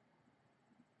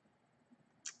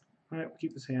 All right, we'll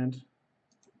keep this hand.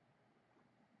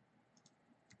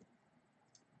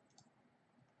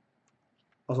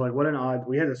 Also, like, what an odd...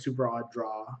 We had a super odd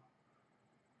draw.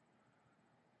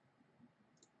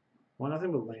 Well,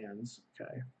 nothing but lands.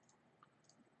 Okay.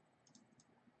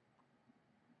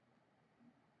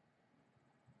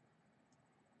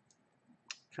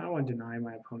 Kind of want to deny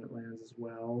my opponent lands as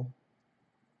well.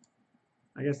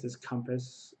 I guess this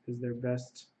Compass is their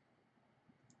best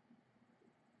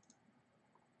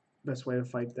way to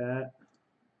fight that.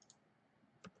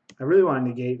 I really want to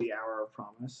negate the Hour of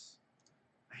Promise.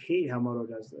 I hate how Moto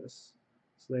does this.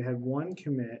 So they had one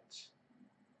commit.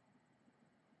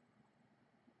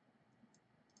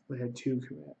 They had 2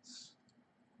 commits.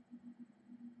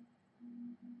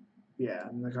 Yeah,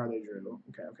 and the card they drew.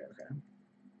 Okay.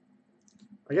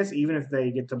 I guess even if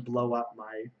they get to blow up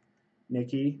my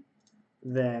Nikki,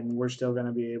 then we're still going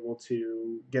to be able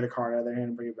to get a card out of their hand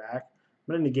and bring it back.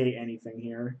 I'm going to negate anything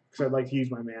here because I'd like to use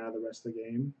my mana the rest of the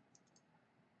game.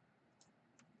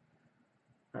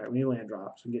 All right, we need land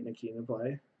drops. We get Nikki into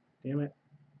play. Damn it.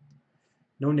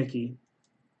 No Nikki.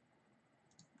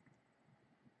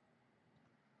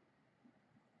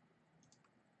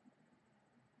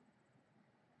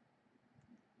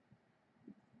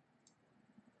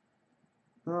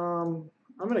 I'm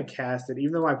going to cast it,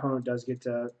 even though my opponent does get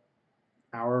to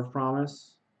Hour of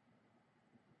Promise.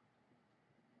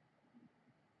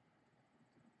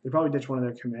 They probably ditch one of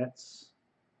their commits.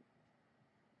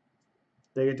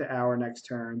 They get to Hour next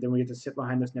turn. Then we get to sit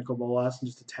behind this Nicol Bolas and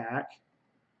just attack.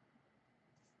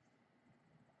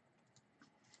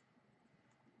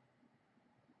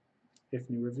 If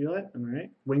new reveal it. All right.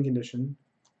 Win condition.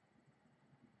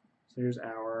 So here's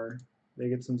Hour. They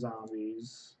get some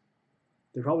zombies.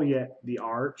 They probably get the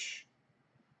Arch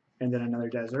and then another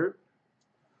desert.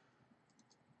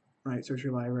 All right, search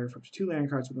your library for up to 2 land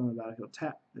cards within the battlefield.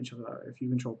 Tap, then shuffle out. If you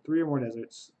control 3 or more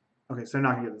deserts. Okay, so they're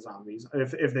not going to get the zombies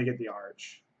if they get the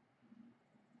Arch.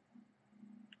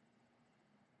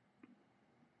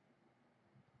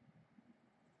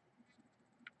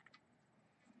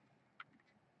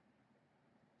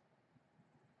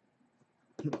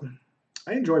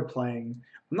 I enjoy playing.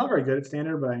 I'm not very good at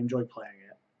Standard, but I enjoy playing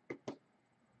it.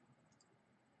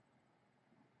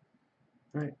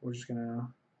 All right, we're just going to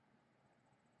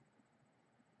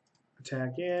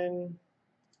attack in.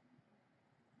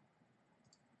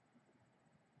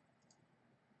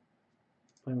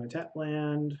 Play my tap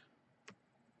land.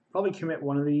 Probably commit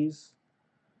one of these.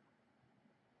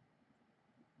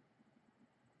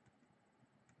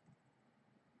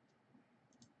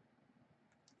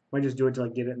 Might just do it to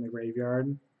like get it in the graveyard.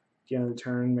 At the end of the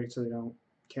turn, make sure they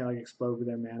can't like explode with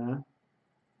their mana.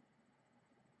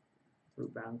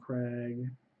 Rootbound Crag.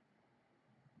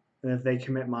 And if they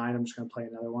commit mine, I'm just gonna play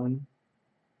another one.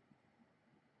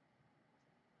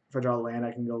 If I draw a land,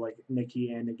 I can go like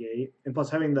Nikki and Negate. And plus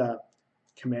having the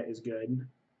commit is good.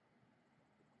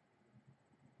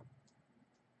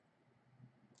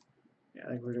 Yeah,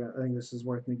 I think this is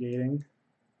worth negating.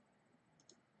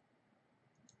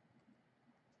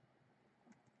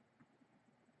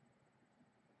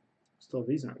 Still have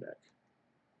these in our deck.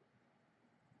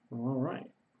 All right.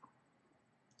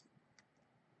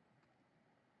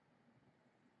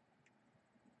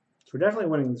 So we're definitely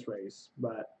winning this race,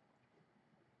 but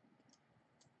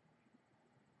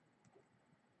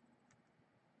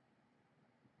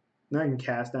now I can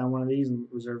cast down one of these and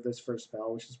reserve this for a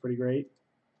spell, which is pretty great.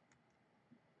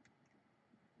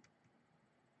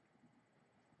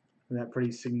 And that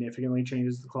pretty significantly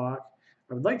changes the clock.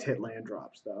 I would like to hit land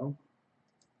drops, though.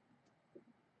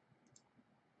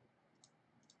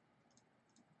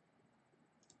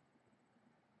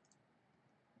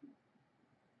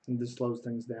 And this slows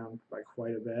things down by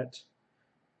quite a bit.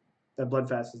 That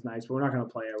Bloodfast is nice, but we're not going to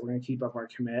play it. We're going to keep up our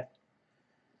commit.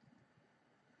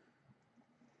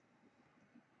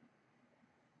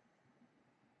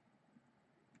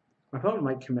 My opponent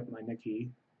might commit my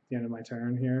Nikki at the end of my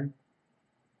turn here.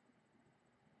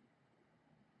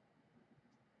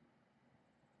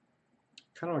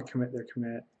 Kind of want to commit their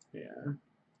commit. Yeah.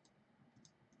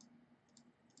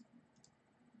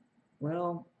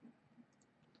 Well,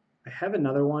 I have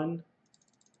another one.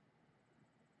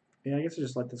 Yeah, I guess I'll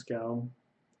just let this go.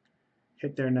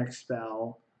 Hit their next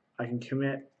spell. I can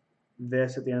commit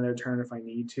this at the end of their turn if I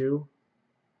need to.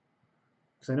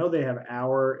 Because I know they have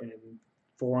Hour and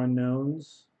 4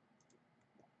 unknowns.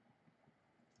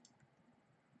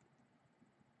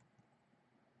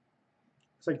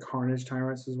 It's like Carnage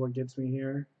Tyrants is what gets me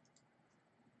here.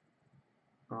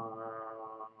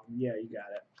 Yeah, you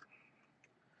got it.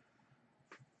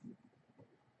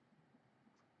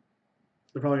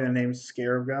 They're probably going to name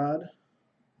Scarab God.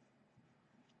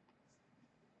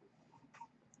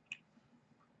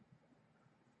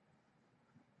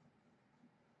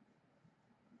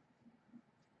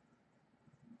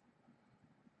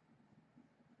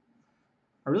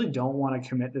 I really don't want to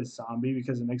commit this zombie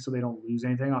because it makes so they don't lose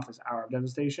anything off this Hour of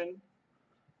Devastation.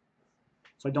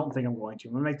 So I don't think I'm going to.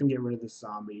 I'm going to make them get rid of this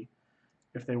zombie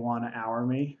if they want to Hour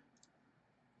me.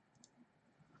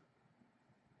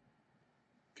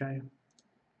 Okay.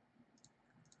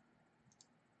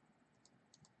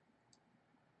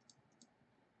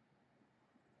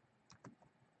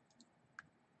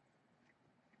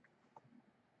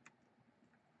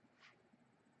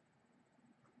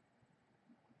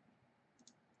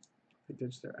 They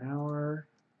ditch their Hour.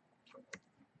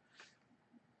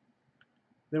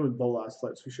 Then with Bolas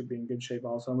flips, we should be in good shape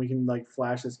also. And we can like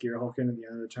flash this Gearhulk in at the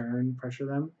end of the turn, pressure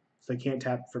them. So they can't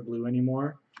tap for blue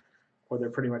anymore. Or they're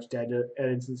pretty much dead at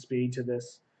instant speed to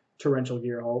this Torrential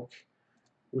Gearhulk,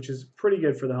 which is pretty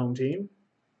good for the home team.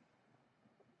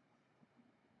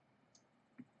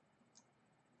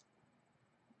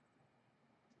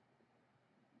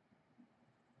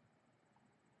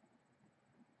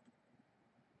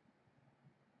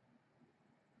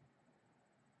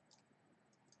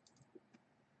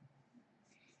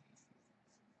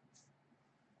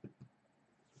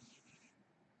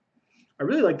 I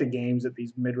really like the games that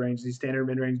these mid-range, these standard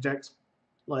mid-range decks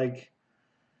like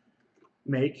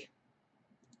make.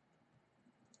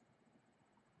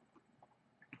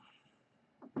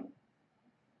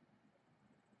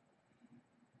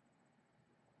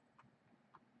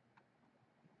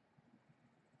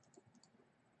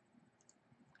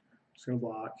 Just gonna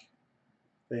block.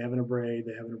 They have an Abrade,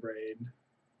 they have an Abrade.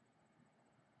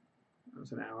 That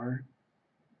was an Hour.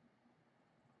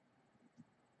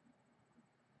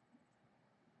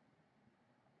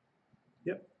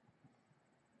 Yep.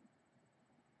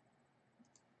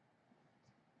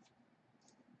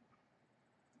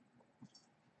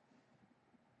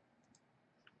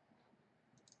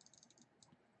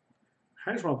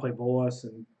 I just want to play Bolas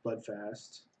and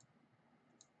Bloodfast.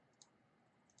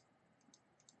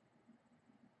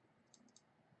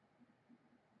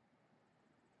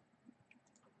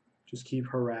 Just keep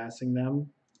harassing them.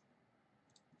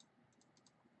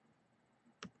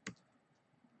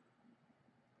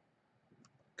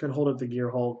 Could hold up the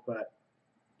Gearhulk, but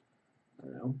I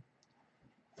don't know.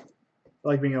 I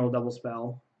like being able to double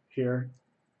spell here.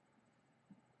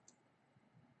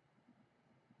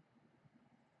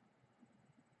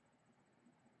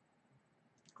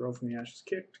 Grow from the Ashes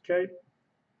kicked. Okay.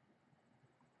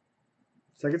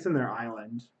 It's like it's in their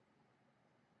island.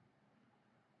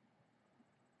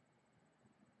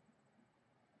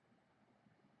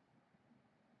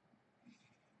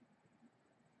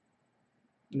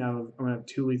 Now I'm going to have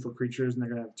 2 lethal creatures, and they're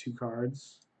going to have 2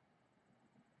 cards.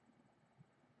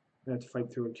 I have to fight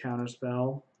through a counter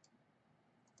spell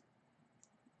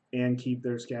and keep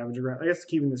their Scavenger Ground. I guess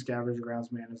keeping the Scavenger Grounds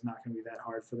mana is not going to be that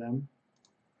hard for them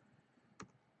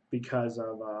because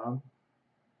of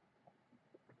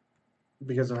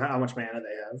how much mana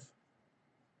they have.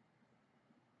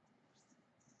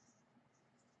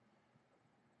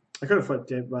 I could have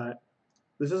flipped it, but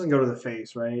this doesn't go to the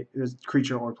face, right? It was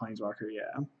creature or planeswalker,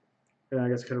 yeah. And I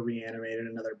guess I could have reanimated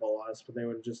another Bolas, but they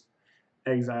would have just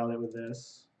exiled it with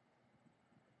this.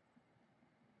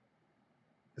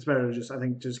 It's better to just, I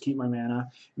think, just keep my mana.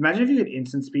 Imagine if you could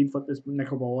instant speed flip this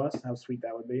Nicol Bolas, how sweet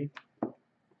that would be.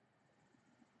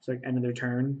 It's like end of their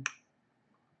turn.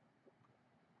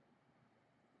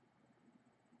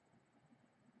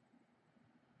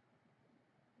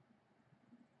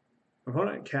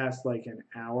 Opponent casts like an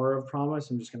Hour of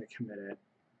Promise. I'm just going to commit it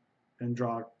and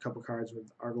draw a couple cards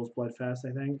with Arguel's Bloodfast,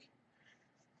 I think.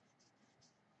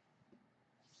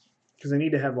 Because I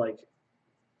need to have like,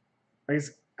 I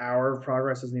guess Hour of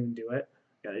Progress doesn't even do it.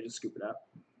 Yeah, they just scoop it up.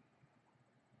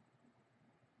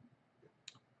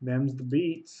 Them's the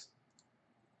beats.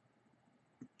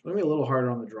 Let me a little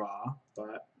harder on the draw,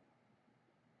 but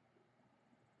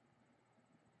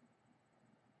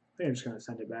I think I'm just going to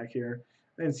send it back here.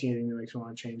 I didn't see anything that makes me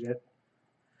want to change it.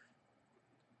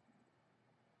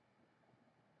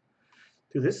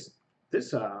 Dude, this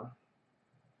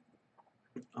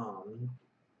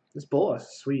Bolas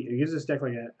is sweet. It gives this deck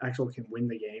like an actual can win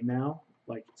the game now.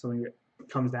 Like something that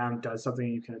comes down and does something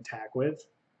you can attack with.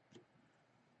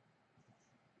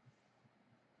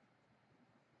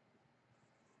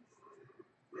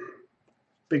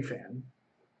 Big fan.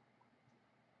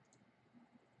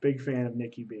 Big fan of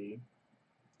Nikki B.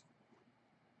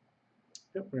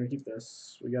 Yep, we're gonna keep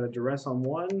this. We got a Duress on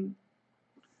 1,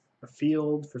 a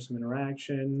field for some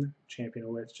interaction. Champion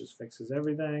of Wits just fixes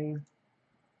everything.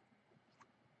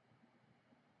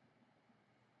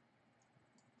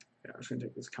 Yeah, I'm just gonna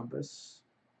take this Compass.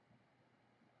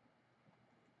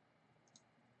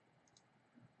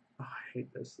 Oh, I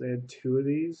hate this. They had 2 of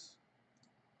these.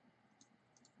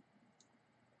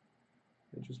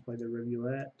 They just played the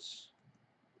Rivulet.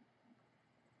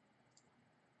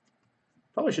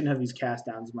 Probably shouldn't have these cast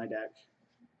downs in my deck.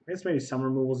 I guess maybe some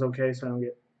removal is okay so I don't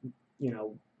get, you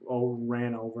know, all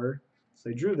ran over. So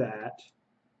they drew that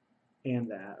and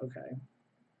that. Okay.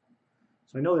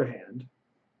 So I know their hand.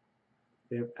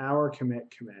 They have Hour,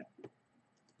 commit.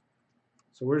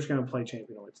 So we're just going to play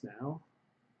Champion of Wits now.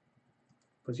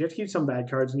 Because you have to keep some bad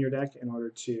cards in your deck in order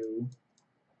to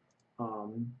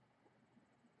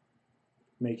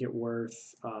make it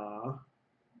worth,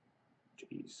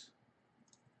 geez.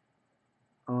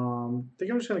 I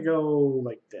think I'm just going to go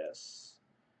like this.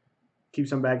 Keep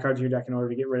some bad cards in your deck in order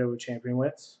to get rid of a Champion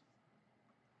Wits.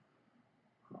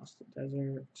 Hostile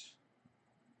Desert.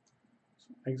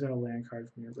 Exile a land card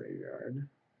from your graveyard.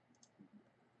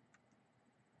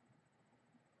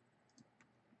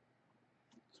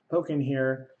 So poke in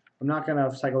here. I'm not going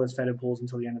to cycle this Fetid Pools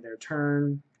until the end of their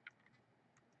turn.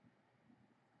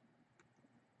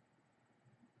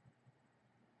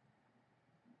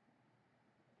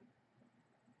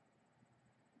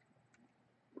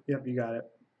 Yep, you got it.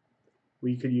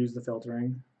 We could use the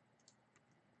filtering.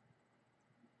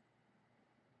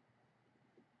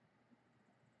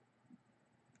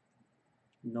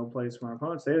 No place for our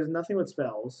opponents. There's nothing with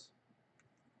spells.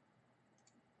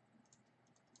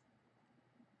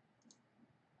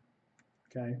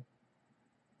 Okay.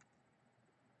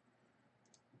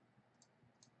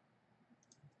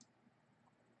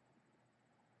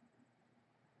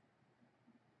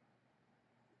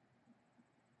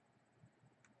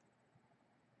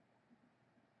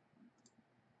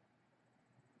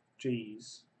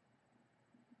 Jeez.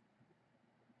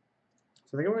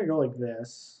 So I think I'm going to go like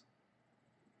this.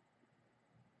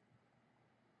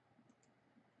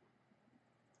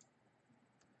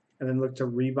 And then look to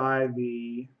rebuy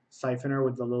the Siphoner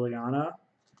with the Liliana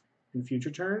in future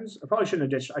turns. I probably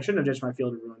shouldn't have ditched. I shouldn't have ditched my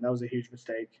Field of Ruin. That was a huge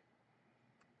mistake.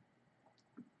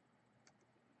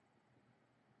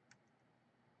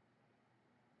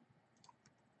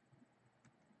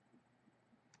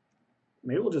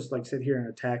 Maybe we'll just like sit here and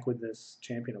attack with this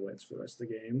Champion of Wits for the rest of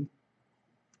the game.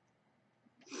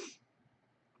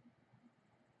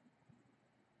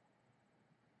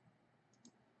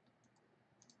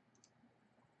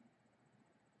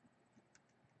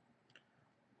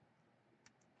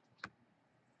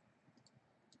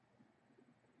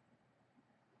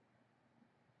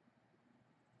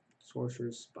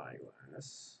 Sorcerer's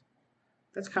Spyglass.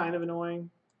 That's kind of annoying.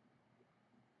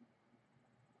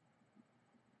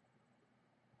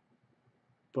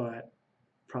 But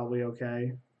probably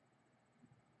okay.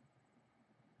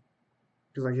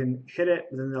 Because I can hit it,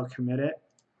 but then they'll commit it.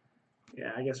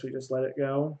 Yeah, I guess we just let it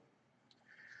go.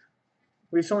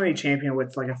 We have so many Champion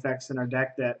with like effects in our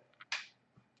deck that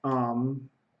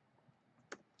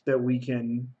that we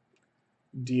can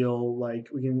deal, like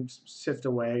we can sift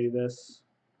away this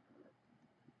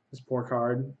poor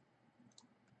card.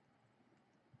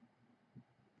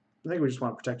 I think we just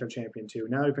want to protect our champion too.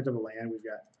 Now that we picked up a land, we've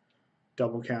got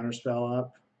double counterspell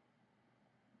up.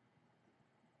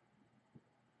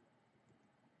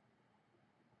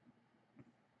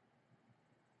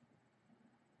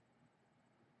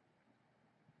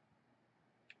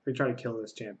 If they try to kill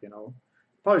this champion, I'll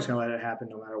probably just gonna let it happen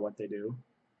no matter what they do.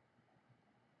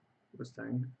 This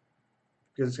thing.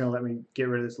 Because it's gonna let me get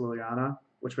rid of this Liliana,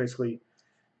 which basically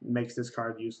makes this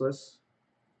card useless.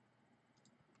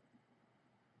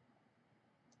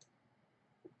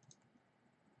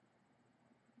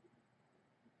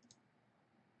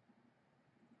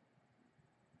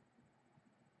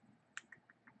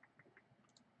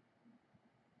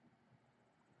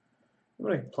 I'm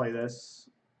going to play this.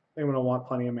 I think I'm going to want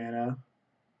plenty of mana.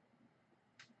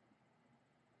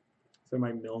 So they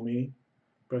might mill me.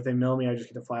 But if they mill me, I just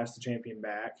get to flash the champion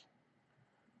back.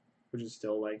 Which is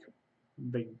still like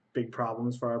big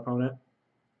problems for our opponent.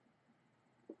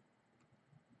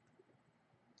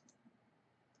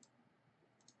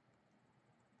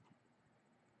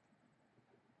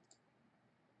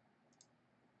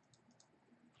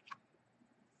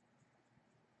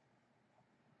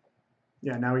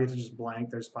 Yeah, now we get to just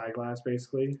blank their Spyglass,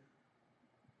 basically.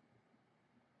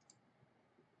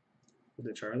 We'll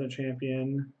ditch our other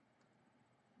champion.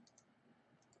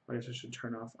 I guess I should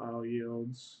turn off auto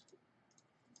yields.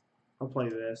 I'll play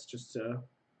this just to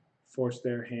force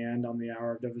their hand on the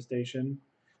Hour of Devastation.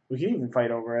 We can even fight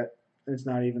over it. It's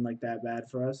not even like that bad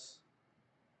for us.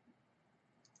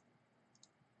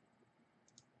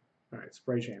 Alright,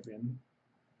 Spray Champion.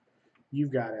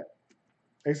 You've got it.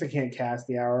 I guess I can't cast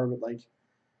the Hour, but like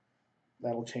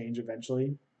that'll change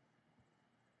eventually.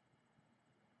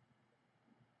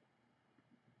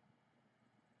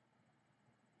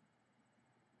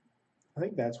 I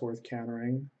think that's worth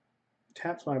countering.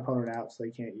 Taps my opponent out so they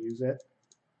can't use it.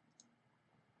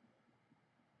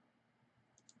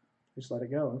 Just let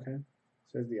it go, okay.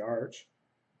 So there's the Arch.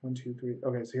 1, 2, 3.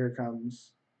 Okay, so here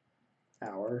comes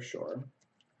Hour, sure.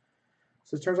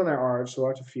 So it turns on their Arch, so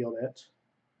we'll have to field it.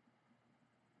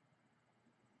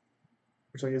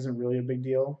 Which like isn't really a big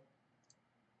deal.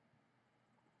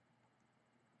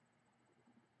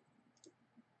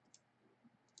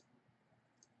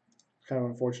 Kind of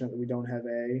unfortunate that we don't have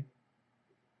an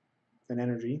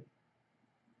energy.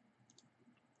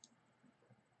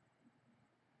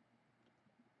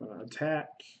 Attack.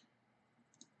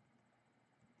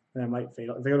 And I might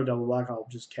fatal. If they go to double block, I'll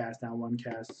just cast down one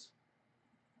cast.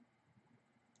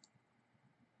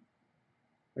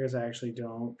 I guess I actually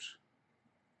don't.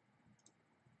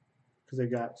 Because they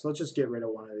got. So let's just get rid of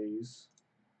one of these.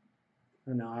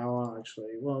 And no, I won't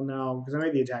actually. Well, no, because I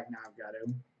made the attack now, I've got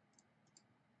to.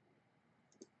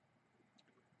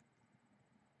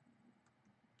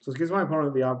 So it gives my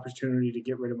opponent the opportunity to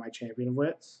get rid of my Champion of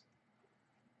Wits.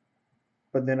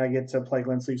 But then I get to play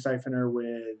Glint-Sleeve Siphoner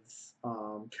with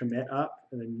commit up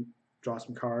and then draw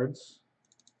some cards.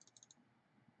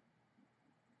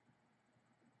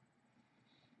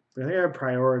 I think I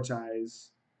prioritize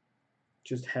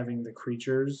just having the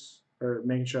creatures or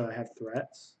making sure I have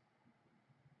threats.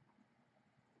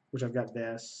 Which I've got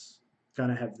this.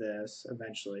 Gonna have this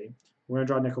eventually. We're gonna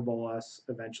draw Nicol Bolas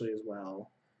eventually as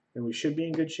well. And we should be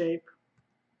in good shape.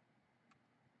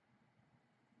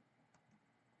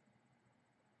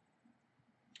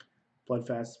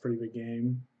 Bloodfast is a pretty big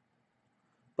game.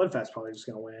 Bloodfast's probably just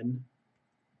going to win.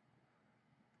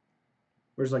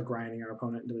 We're just like grinding our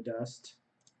opponent into the dust.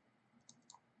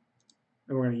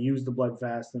 And we're going to use the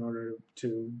Bloodfast in order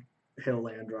to hit a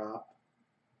land drop.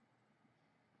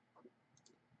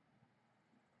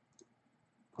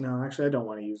 No, actually I don't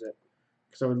want to use it.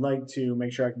 Because I would like to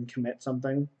make sure I can commit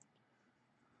something.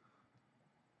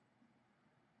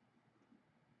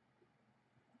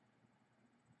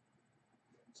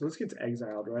 So this gets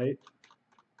exiled, right?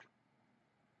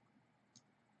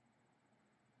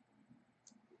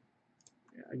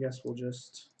 Yeah, I guess we'll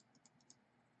just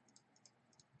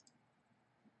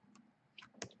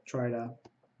try to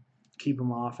keep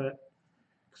them off it.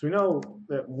 Because we know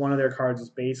that one of their cards is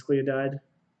basically a dud.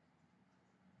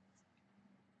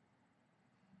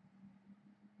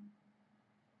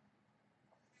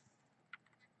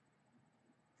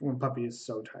 When Puppy is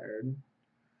so tired. I'm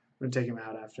going to take him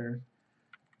out after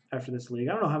this league.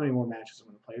 I don't know how many more matches I'm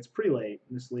going to play. It's pretty late.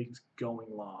 This league's going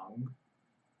long.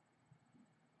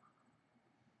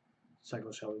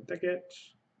 Cycle Shelving Thicket.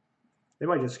 They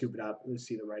might just scoop it up. They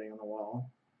see the writing on the wall.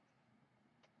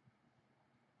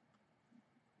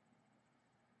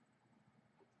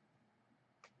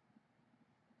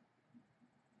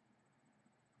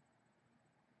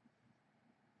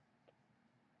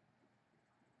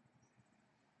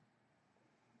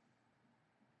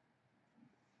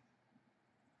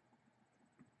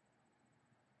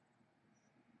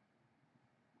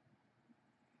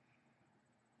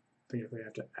 I think if they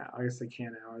have to, I guess they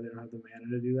can't hour. They don't have the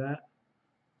mana to do that.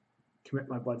 Commit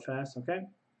my Bloodfast, okay.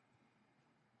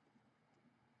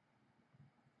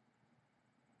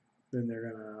 Then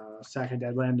they're gonna sack a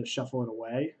Deadland to shuffle it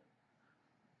away.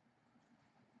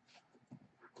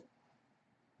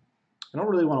 I don't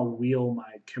really want to wheel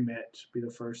my commit, be the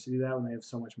first to do that when they have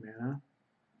so much mana.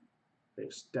 They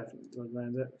just definitely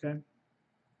Deadlands it, okay.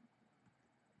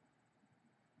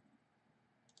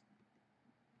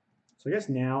 So I guess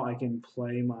now I can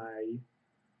play my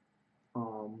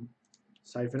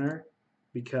Siphoner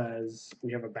because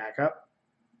we have a backup.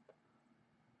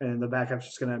 And the backup's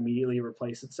just going to immediately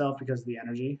replace itself because of the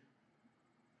energy.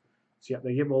 So yeah,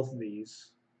 they get both of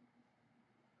these.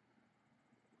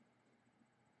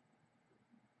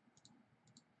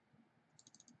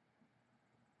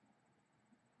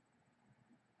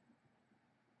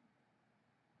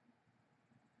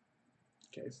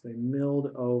 Okay, so they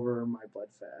milled over my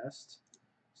Bloodfast.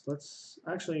 So let's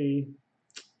actually,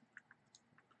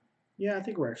 yeah, I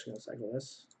think we're actually going to cycle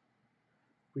this.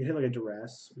 We hit like a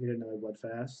Duress. We hit another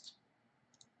Bloodfast.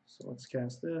 So let's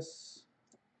cast this.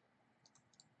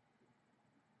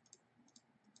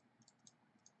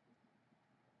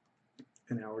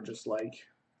 And now we're just like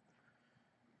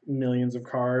millions of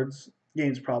cards.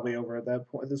 Game's probably over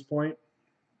at this point.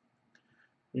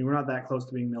 I mean, we're not that close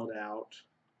to being milled out.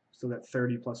 Still got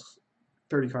 30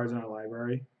 cards in our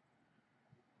library.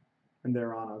 And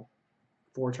they're on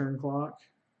a 4-turn clock.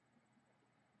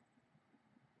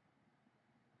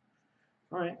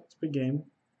 All right, it's a big game.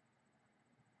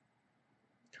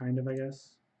 Kind of, I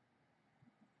guess.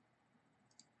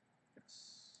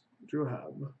 Yes. Drew a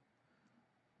hub.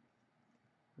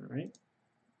 All right.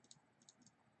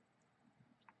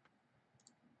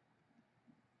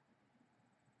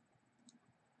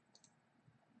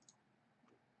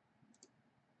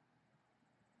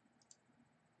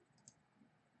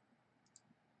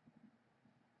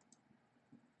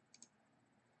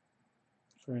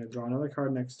 So we're going to draw another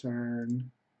card next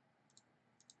turn,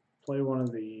 play one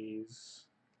of these,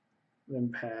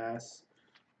 then pass.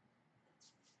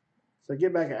 So I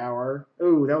get back an hour.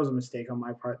 Oh, that was a mistake on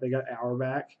my part. They got hour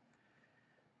back.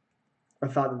 I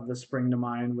thought that the Spring to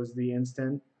Mind was the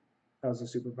instant. That was a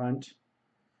super punch.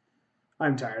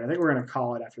 I'm tired. I think we're going to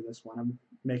call it after this one. I'm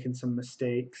making some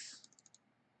mistakes.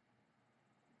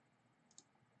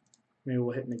 Maybe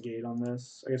we'll hit Negate on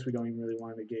this. I guess we don't even really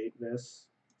want to negate this.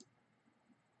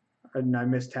 And I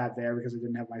mistapped there because I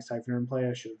didn't have my Siphoner in play.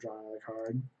 I should have drawn another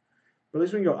card. But at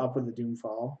least we can go up with the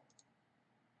Doomfall.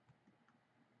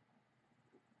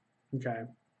 Okay.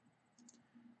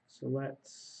 So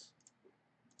let's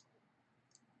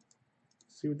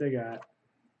see what they got.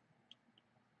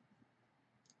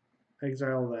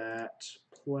 Exile that.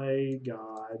 Play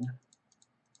God.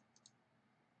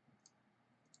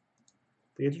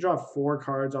 They get to draw 4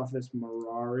 cards off this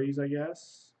Mirari's, I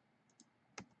guess.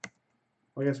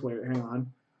 Well, I guess, wait, hang on.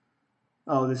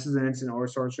 Oh, this is an instant or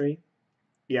sorcery.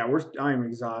 Yeah, I'm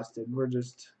exhausted. We're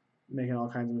just making all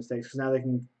kinds of mistakes because now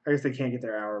I guess they can't get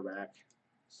their hour back.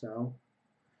 So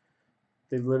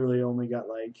they've literally only got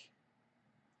like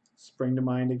Spring to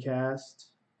Mind to cast.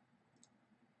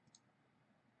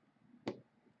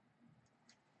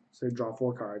 So they draw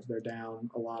 4 cards. They're down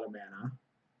a lot of mana.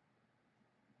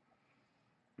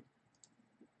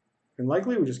 And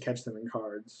likely we just catch them in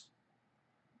cards.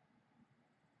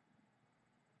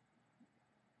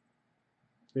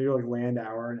 Maybe like land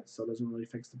hour and it still doesn't really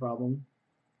fix the problem.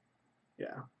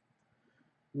 Yeah.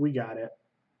 We got it.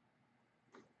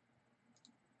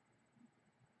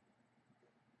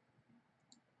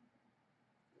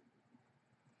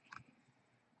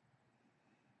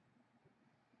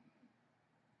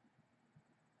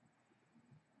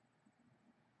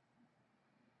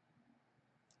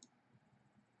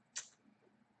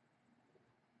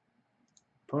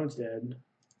 Opponent's dead.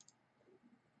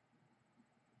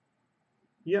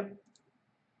 Yep.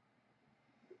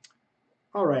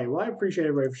 All right. Well, I appreciate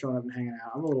everybody for showing up and hanging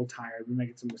out. I'm a little tired. We're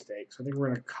making some mistakes. I think we're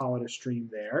going to call it a stream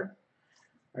there.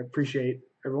 I appreciate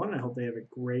everyone. I hope they have a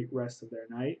great rest of their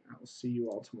night. I will see you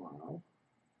all tomorrow.